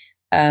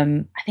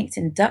I think it's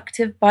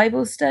inductive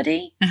Bible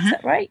study. Is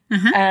that right?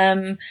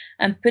 And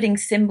putting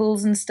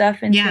symbols and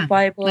stuff into the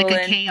Bible. Like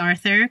a Kay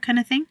Arthur kind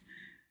of thing?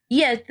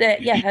 Yeah,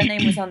 her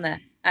name was on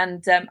there.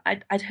 And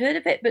I'd heard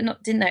of it,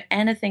 but didn't know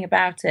anything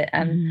about it.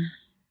 And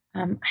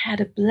I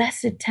had a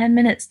blessed 10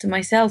 minutes to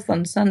myself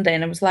on Sunday,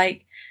 and I was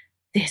like,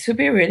 this would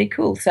be really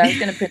cool. So I was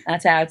going to print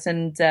that out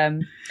and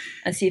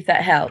see if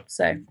that helped.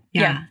 So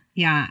yeah.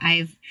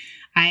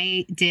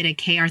 I did a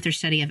Kay Arthur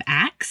study of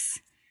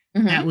Acts.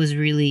 That was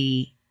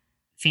really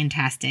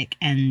fantastic,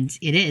 and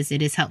it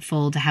is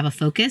helpful to have a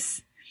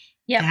focus.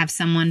 To have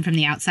someone from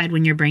the outside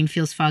when your brain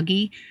feels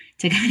foggy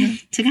to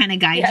kind of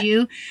guide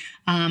you.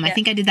 I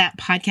think I did that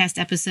podcast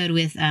episode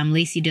with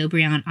Lacey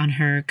Dobrient on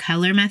her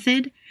color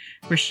method,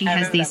 where she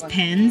has these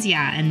pens.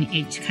 Yeah, and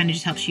it kind of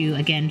just helps you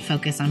again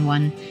focus on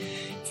one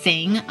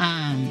thing.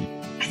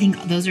 I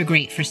think those are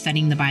great for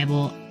studying the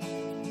Bible.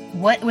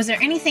 What was there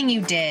anything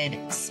you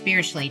did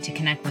spiritually to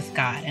connect with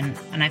God?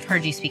 And I've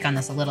heard you speak on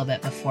this a little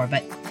bit before,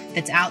 but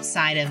that's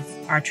outside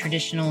of our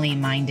traditionally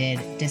minded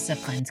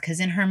disciplines. Because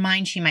in her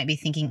mind, she might be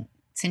thinking,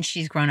 since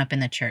she's grown up in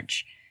the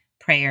church,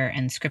 prayer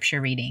and scripture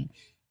reading.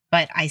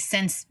 But I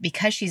sense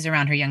because she's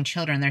around her young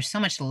children, there's so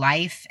much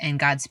life and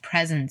God's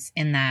presence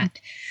in that.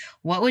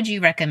 What would you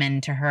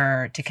recommend to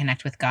her to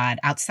connect with God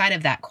outside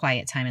of that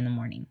quiet time in the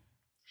morning?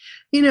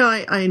 You know,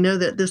 I know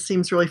that this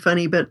seems really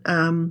funny, but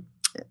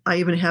I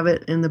even have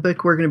it in the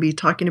book we're going to be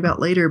talking about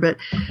later. But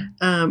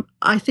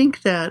I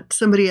think that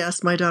somebody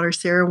asked my daughter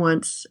Sarah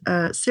once,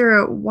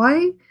 Sarah,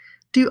 why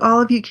do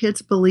all of you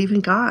kids believe in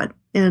God?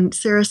 And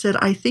Sarah said,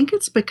 I think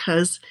it's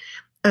because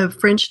of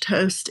French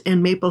toast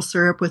and maple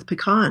syrup with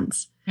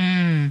pecans.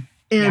 And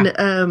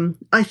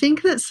I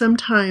think that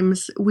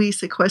sometimes we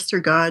sequester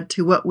God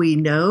to what we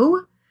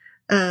know,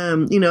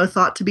 a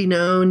thought to be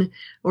known,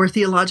 or a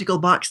theological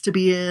box to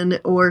be in,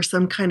 or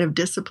some kind of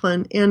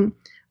discipline. And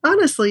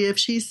honestly, if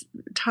she's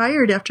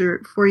tired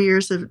after 4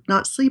 years of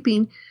not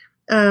sleeping,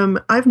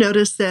 I've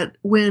noticed that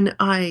when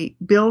I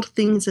build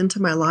things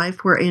into my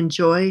life where I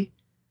enjoy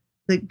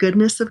the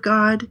goodness of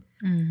God,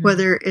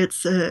 whether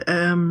it's,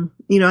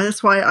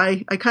 that's why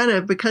I kind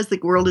of, because the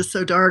world is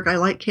so dark, I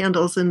light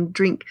candles and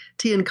drink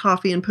tea and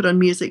coffee and put on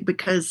music,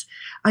 because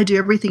I do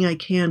everything I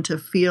can to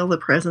feel the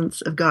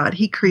presence of God.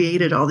 He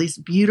created all these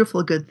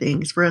beautiful, good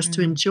things for us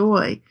to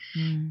enjoy.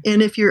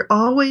 And if you're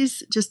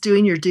always just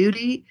doing your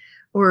duty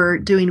or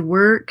doing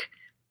work,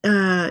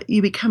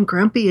 you become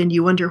grumpy and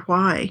you wonder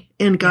why.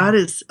 And God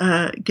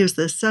gives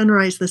the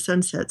sunrise, the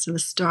sunsets, and the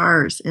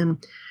stars.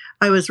 And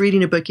I was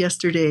reading a book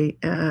yesterday.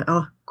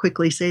 I'll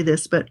quickly say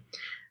this, but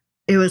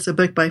it was a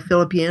book by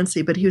Philip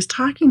Yancey, but he was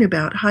talking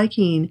about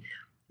hiking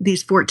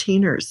these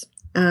 14ers,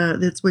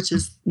 which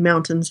is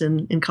mountains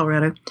in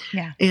Colorado.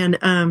 Yeah.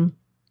 And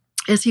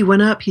as he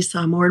went up, he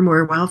saw more and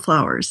more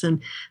wildflowers.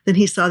 And then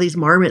he saw these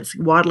marmots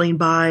waddling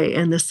by,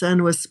 and the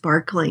sun was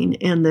sparkling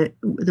and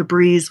the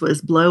breeze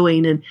was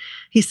blowing. And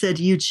he said,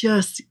 you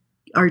just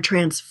are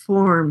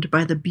transformed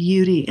by the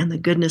beauty and the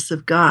goodness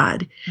of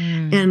God.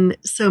 And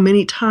so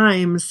many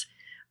times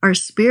our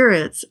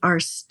spirits are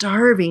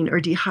starving or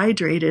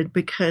dehydrated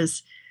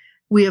because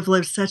we have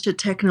lived such a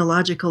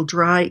technological,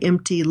 dry,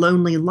 empty,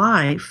 lonely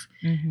life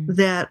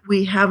that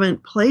we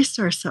haven't placed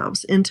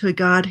ourselves into a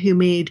God who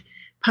made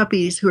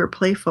puppies who are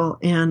playful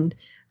and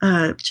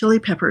chili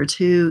peppers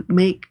who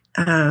make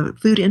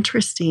food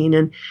interesting.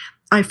 And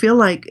I feel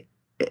like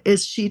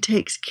as she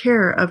takes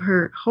care of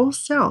her whole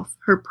self,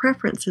 her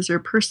preferences, her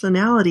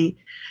personality,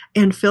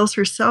 and fills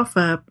herself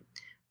up,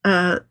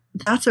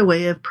 that's a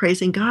way of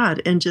praising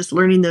God and just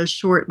learning those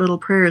short little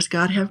prayers.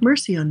 God, have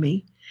mercy on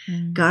me.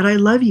 God, I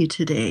love you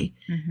today.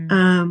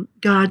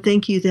 God,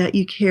 thank you that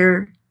you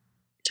care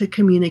to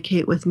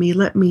communicate with me.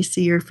 Let me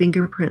see your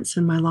fingerprints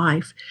in my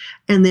life.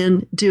 And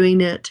then doing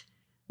it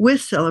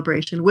with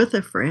celebration, with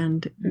a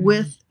friend,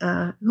 with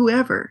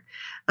whoever.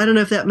 I don't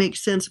know if that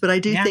makes sense, but I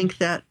do think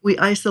that we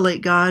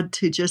isolate God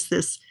to just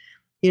this,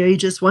 he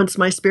just wants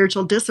my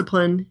spiritual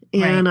discipline.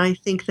 And I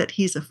think that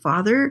he's a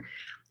father,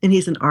 and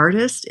he's an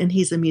artist, and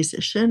he's a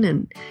musician,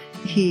 and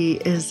he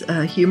is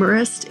a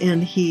humorist,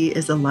 and he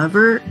is a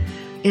lover.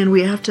 And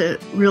we have to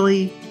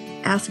really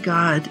ask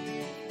God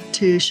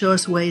to show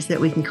us ways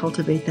that we can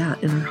cultivate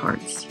that in our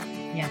hearts.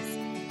 Yes.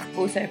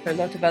 Also, for a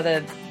lot of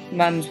other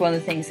mums, one of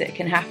the things that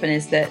can happen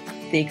is that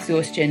the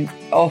exhaustion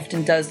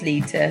often does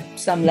lead to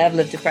some level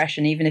of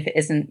depression, even if it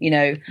isn't,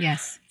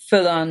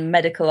 full-on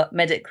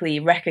medically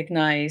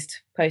recognized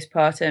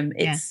postpartum.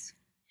 It's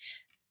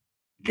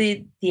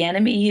the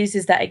enemy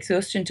uses that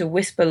exhaustion to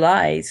whisper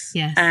lies,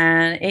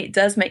 and it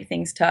does make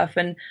things tough.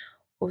 And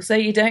also,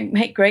 you don't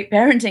make great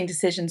parenting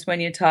decisions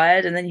when you're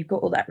tired, and then you've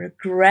got all that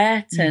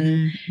regret.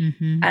 And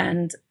I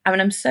mean,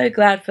 I'm so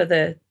glad for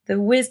the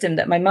wisdom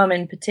that my mum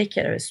in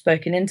particular has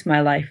spoken into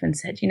my life and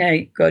said,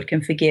 God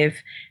can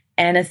forgive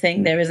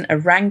anything. There isn't a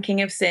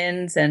ranking of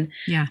sins, and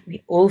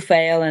we all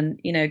fail,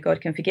 and, God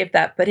can forgive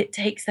that. But it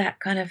takes that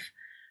kind of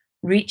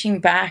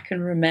reaching back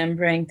and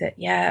remembering that,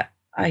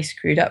 I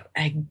screwed up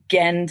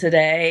again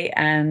today.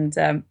 And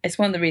it's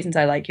one of the reasons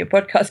I like your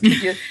podcast,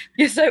 because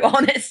you're so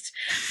honest.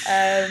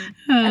 And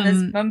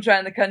there's mums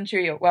around the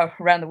country, or well,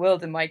 around the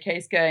world in my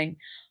case, going,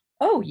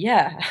 oh,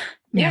 yeah,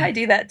 I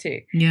do that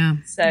too. Yeah.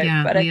 So,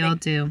 yeah, but we all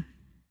do.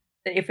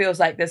 It feels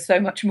like there's so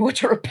much more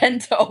to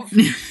repent of.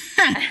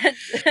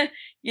 And,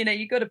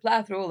 you got to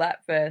plow through all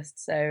that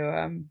first. So,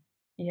 and,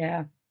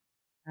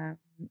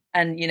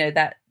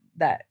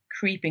 that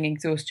creeping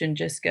exhaustion,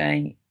 just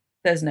going,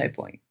 there's no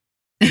point.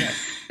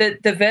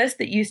 The verse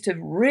that used to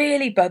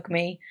really bug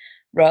me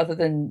rather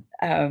than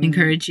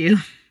encourage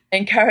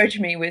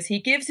me was, he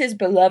gives his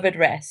beloved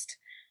rest.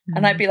 Mm-hmm.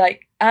 And I'd be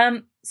like,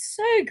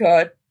 so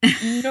God,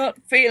 not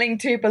feeling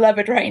too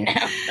beloved right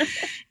now.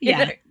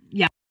 Yeah.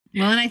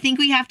 Well, and I think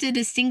we have to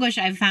distinguish,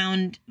 I've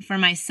found for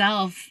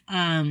myself,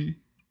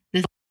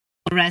 the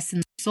rest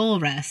and the soul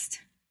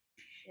rest.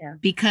 Yeah.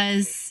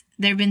 Because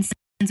there have been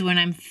times when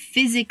I'm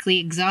physically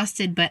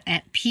exhausted but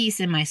at peace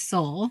in my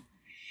soul.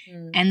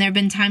 And there have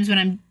been times when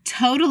I'm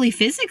totally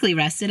physically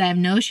rested. I have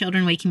no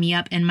children waking me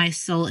up and my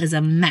soul is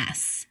a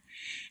mess.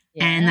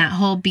 Yeah. And that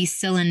whole be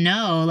still and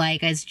know,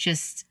 like, it's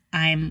just,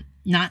 I'm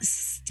not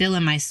still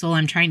in my soul.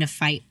 I'm trying to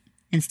fight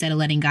instead of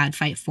letting God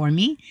fight for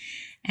me.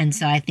 And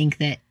so I think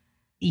that,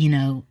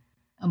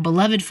 a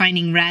beloved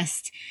finding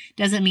rest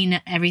doesn't mean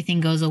that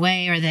everything goes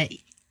away or that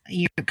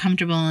you're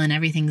comfortable and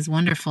everything's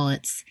wonderful.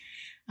 It's,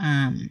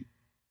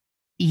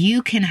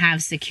 you can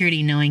have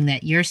security knowing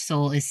that your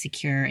soul is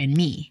secure in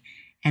me,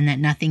 and that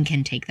nothing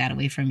can take that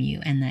away from you,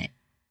 and that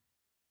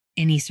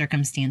any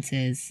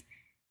circumstances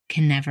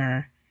can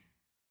never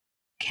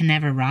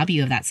rob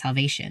you of that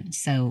salvation.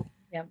 So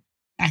yep.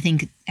 I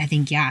think,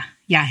 yeah,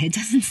 it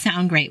doesn't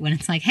sound great when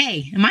it's like,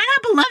 hey, am I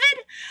not beloved?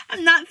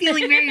 I'm not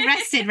feeling very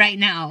rested right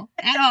now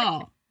at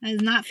all. That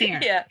is not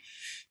fair. Yeah.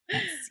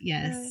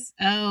 Yes.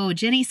 Oh,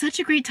 Jenny, such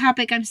a great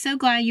topic. I'm so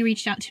glad you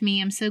reached out to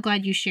me. I'm so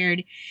glad you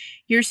shared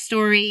your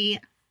story.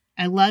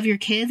 I love your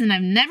kids, and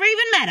I've never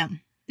even met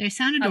them. They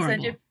sound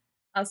adorable.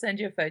 I'll send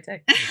you a photo.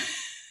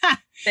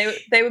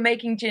 They were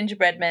making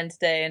gingerbread men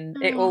today, and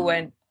it all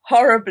went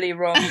horribly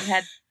wrong. We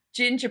had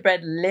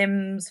gingerbread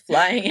limbs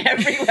flying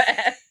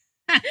everywhere.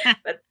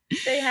 But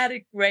they had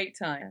a great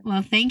time.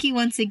 Well, thank you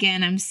once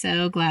again. I'm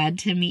so glad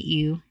to meet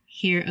you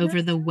here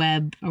over the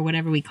web, or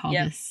whatever we call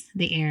this,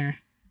 the air.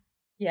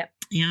 Yep.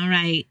 All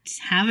right.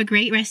 Have a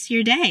great rest of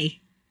your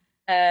day.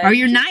 Or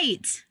your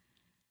night.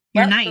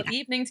 Your night. The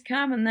evening's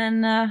come, and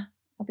then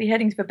I'll be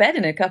heading for bed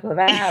in a couple of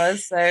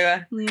hours.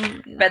 So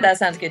but that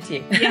sounds good to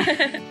you.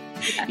 Yeah.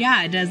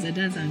 Yeah, it does. It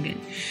does sound good.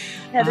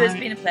 Heather, it's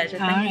been a pleasure.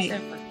 Thank you so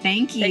much.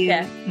 Thank you. Take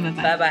care.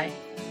 Bye-bye. Bye-bye.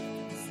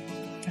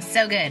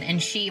 So good.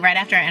 And she, right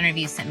after our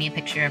interview, sent me a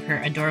picture of her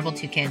adorable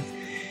 2 kids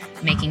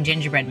making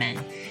gingerbread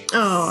men.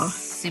 Oh,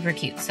 super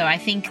cute. So I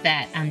think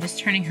that I'm just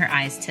turning her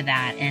eyes to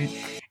that.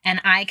 And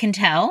I can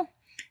tell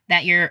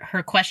that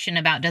her question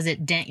about, does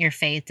it dent your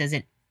faith? Does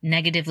it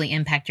negatively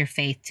impact your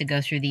faith to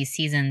go through these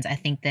seasons? I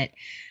think that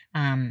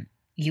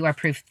you are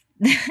proof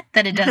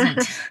that it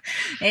doesn't.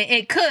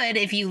 It could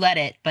if you let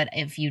it, but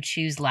if you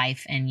choose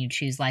life and you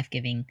choose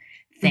life-giving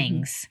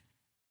things,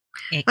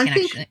 it can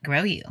actually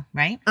grow you,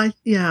 right?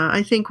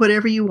 I think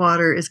whatever you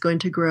water is going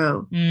to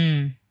grow.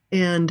 Mm.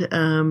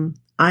 And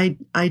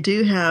I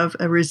do have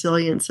a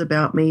resilience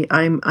about me.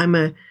 I'm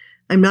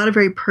not a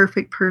very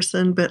perfect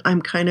person, but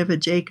I'm kind of a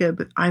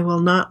Jacob. I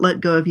will not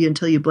let go of you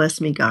until you bless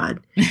me,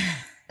 God.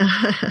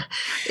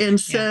 And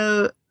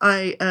so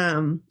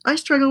I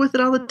struggle with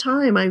it all the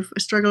time. I've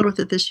struggled with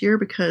it this year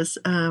because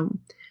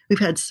we've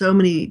had so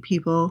many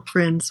people,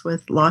 friends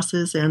with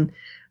losses, and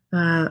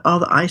all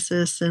the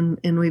ISIS,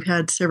 and we've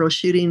had several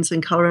shootings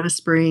in Colorado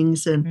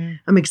Springs, and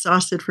I'm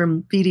exhausted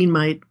from feeding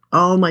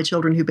all my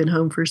children who've been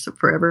home for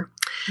forever.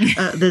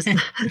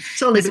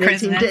 It's only been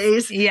 18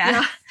 days.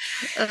 Yeah.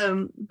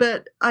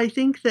 But I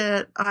think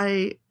that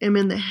I am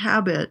in the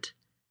habit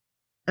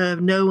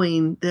of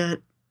knowing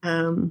that,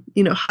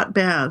 hot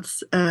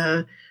baths,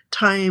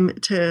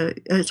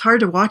 it's hard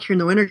to walk here in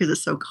the winter because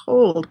it's so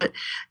cold, but,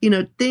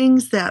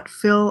 things that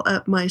fill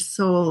up my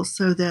soul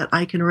so that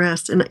I can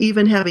rest. And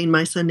even having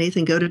my son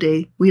Nathan go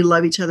today, we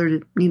love each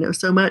other,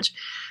 so much.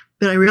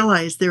 But I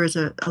realized there was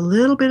a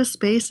little bit of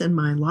space in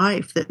my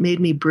life that made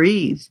me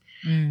breathe.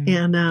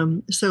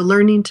 And so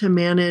learning to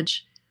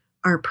manage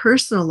our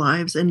personal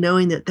lives and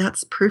knowing that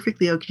that's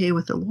perfectly okay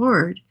with the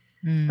Lord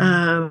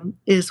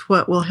is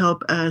what will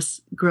help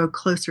us grow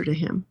closer to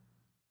Him.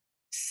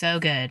 So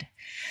good.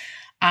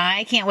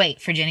 I can't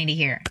wait for Jenny to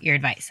hear your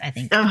advice, I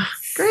think. Oh,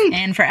 great.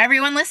 And for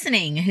everyone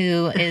listening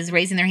who is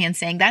raising their hand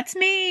saying, that's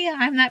me,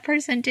 I'm that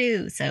person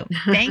too. So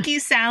thank you,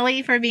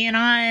 Sally, for being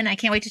on. I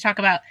can't wait to talk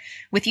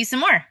with you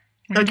some more.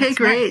 Okay,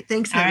 great.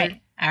 Thanks, Heather.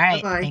 All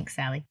right. Bye-bye. Thanks,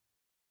 Sally.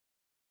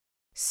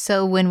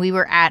 So when we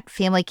were at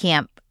family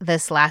camp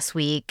this last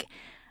week,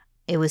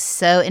 it was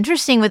so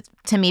interesting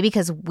to me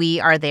because we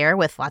are there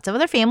with lots of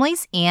other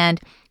families,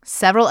 and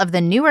several of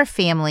the newer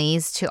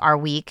families to our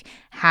week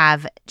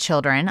have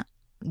children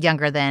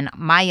younger than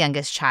my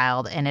youngest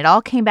child, and it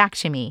all came back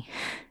to me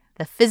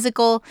the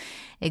physical,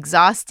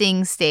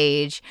 exhausting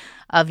stage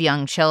of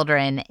young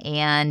children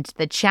and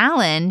the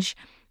challenge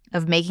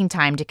of making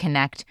time to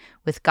connect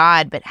with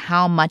God, but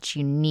how much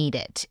you need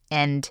it.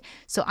 And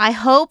so I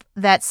hope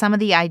that some of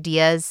the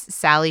ideas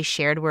Sally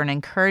shared were an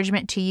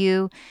encouragement to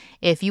you.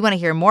 If you want to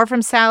hear more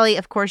from Sally,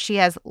 of course, she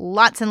has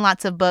lots and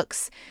lots of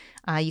books.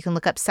 You can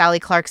look up Sally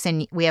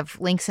Clarkson. We have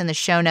links in the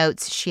show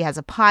notes. She has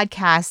a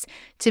podcast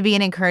to be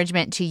an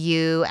encouragement to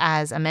you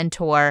as a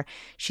mentor.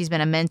 She's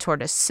been a mentor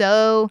to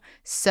so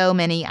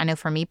many. I know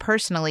for me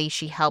personally,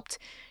 she helped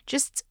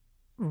just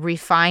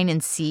refine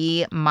and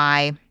see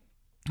my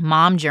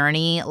mom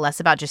journey, less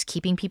about just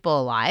keeping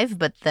people alive,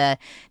 but the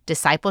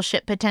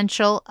discipleship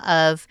potential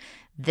of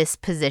this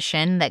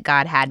position that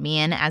God had me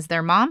in as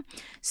their mom.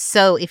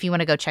 So if you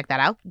want to go check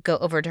that out, go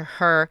over to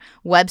her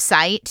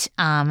website.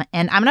 And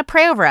I'm going to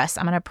pray over us.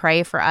 I'm going to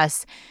pray for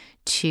us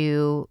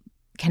to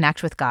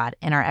connect with God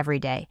in our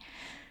everyday.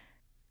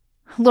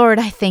 Lord,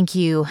 I thank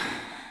you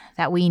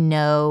that we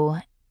know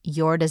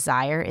your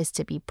desire is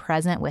to be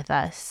present with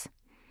us.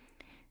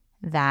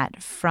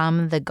 That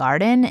from the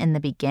garden in the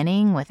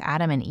beginning with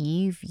Adam and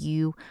Eve,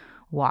 you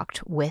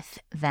walked with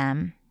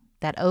them.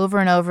 That over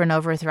and over and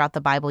over throughout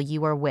the Bible,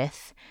 you were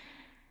with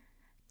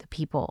the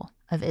people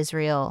of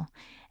Israel,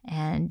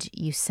 and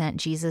you sent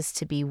Jesus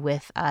to be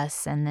with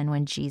us. And then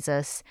when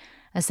Jesus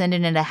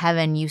ascended into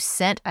heaven, you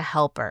sent a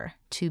helper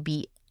to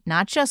be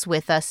not just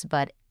with us,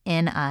 but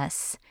in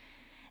us.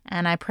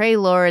 And I pray,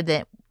 Lord,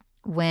 that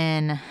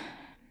when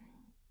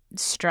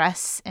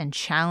stress and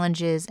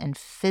challenges and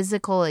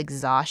physical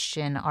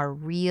exhaustion are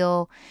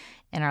real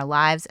in our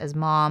lives as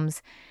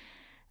moms,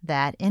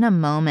 that in a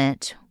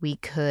moment we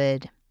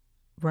could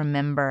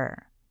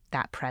remember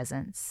that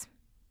presence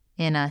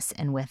in us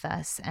and with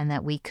us, and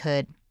that we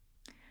could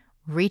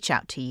reach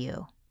out to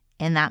you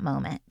in that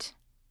moment,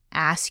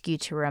 ask you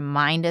to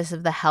remind us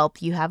of the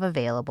help you have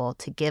available,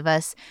 to give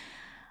us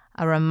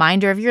a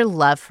reminder of your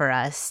love for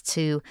us,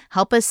 to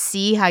help us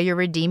see how you're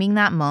redeeming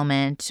that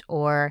moment,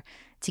 or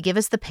to give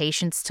us the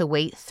patience to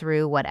wait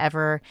through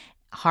whatever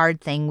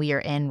hard thing we are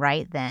in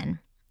right then.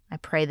 I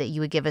pray that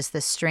you would give us the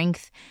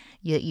strength,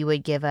 you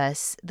would give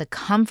us the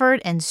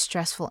comfort in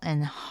stressful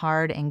and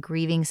hard and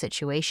grieving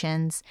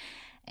situations.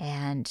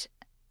 And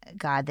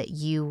God, that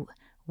you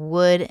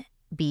would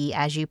be,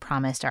 as you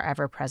promised, our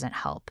ever-present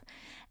help.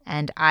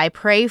 And I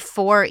pray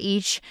for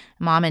each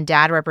mom and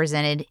dad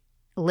represented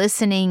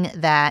listening,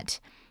 that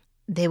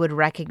they would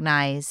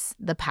recognize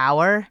the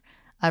power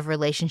of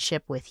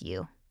relationship with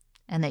you,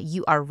 and that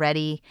you are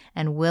ready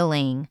and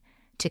willing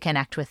to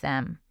connect with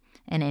them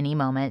in any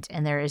moment.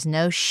 And there is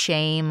no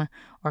shame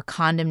or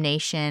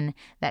condemnation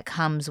that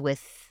comes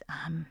with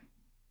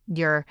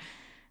your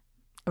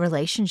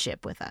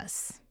relationship with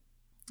us.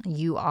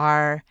 You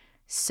are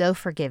so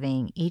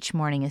forgiving. Each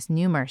morning is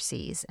new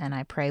mercies. And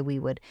I pray we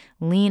would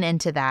lean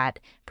into that,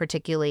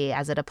 particularly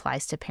as it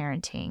applies to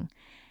parenting.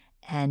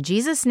 In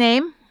Jesus'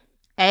 name,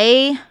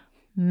 amen.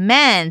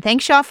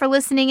 Thanks, y'all, for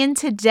listening in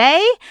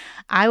today.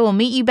 I will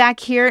meet you back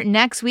here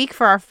next week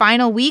for our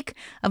final week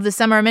of the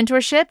summer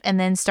mentorship. And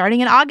then starting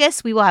in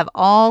August, we will have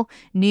all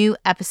new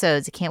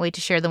episodes. I can't wait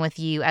to share them with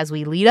you as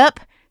we lead up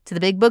to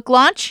the big book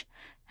launch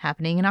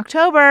happening in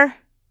October.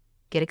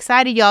 Get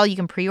excited, y'all. You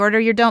can pre-order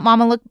your Don't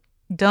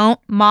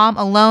Mom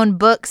Alone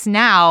books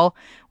now,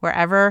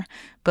 wherever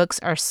books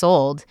are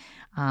sold.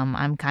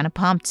 I'm kind of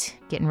pumped,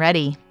 getting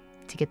ready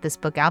to get this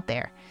book out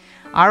there.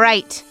 All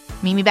right.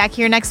 Meet me back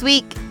here next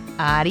week.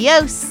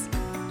 Adios.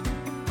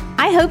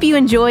 I hope you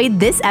enjoyed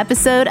this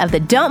episode of the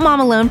Don't Mom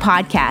Alone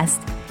podcast.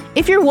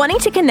 If you're wanting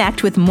to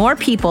connect with more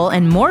people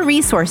and more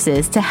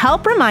resources to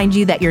help remind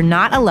you that you're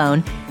not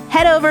alone,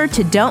 head over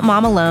to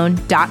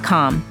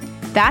don'tmomalone.com.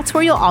 That's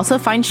where you'll also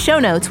find show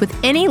notes with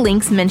any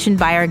links mentioned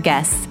by our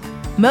guests.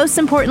 Most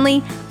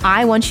importantly,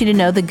 I want you to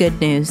know the good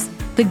news,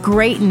 the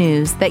great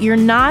news that you're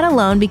not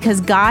alone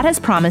because God has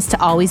promised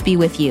to always be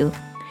with you.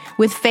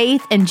 With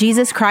faith in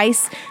Jesus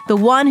Christ, the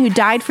one who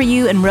died for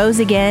you and rose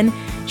again,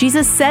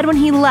 Jesus said when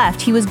he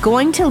left, he was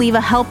going to leave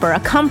a helper, a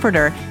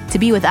comforter, to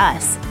be with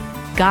us.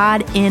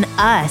 God in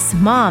us.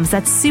 Moms,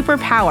 that's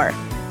superpower.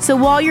 So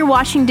while you're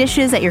washing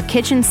dishes at your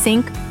kitchen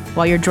sink,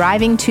 while you're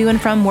driving to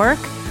and from work,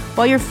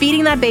 while you're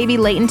feeding that baby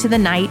late into the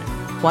night,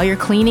 while you're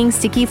cleaning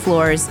sticky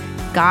floors,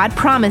 God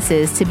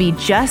promises to be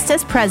just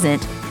as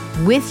present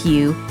with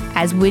you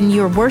as when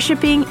you're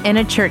worshiping in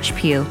a church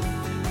pew.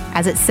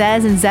 As it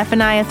says in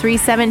Zephaniah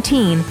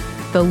 3:17,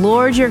 the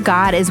Lord your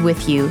God is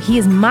with you. He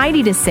is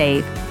mighty to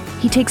save.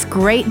 He takes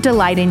great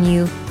delight in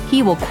you.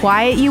 He will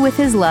quiet you with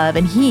his love,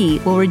 and he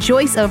will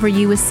rejoice over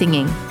you with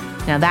singing.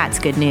 Now that's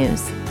good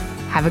news.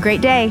 Have a great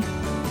day.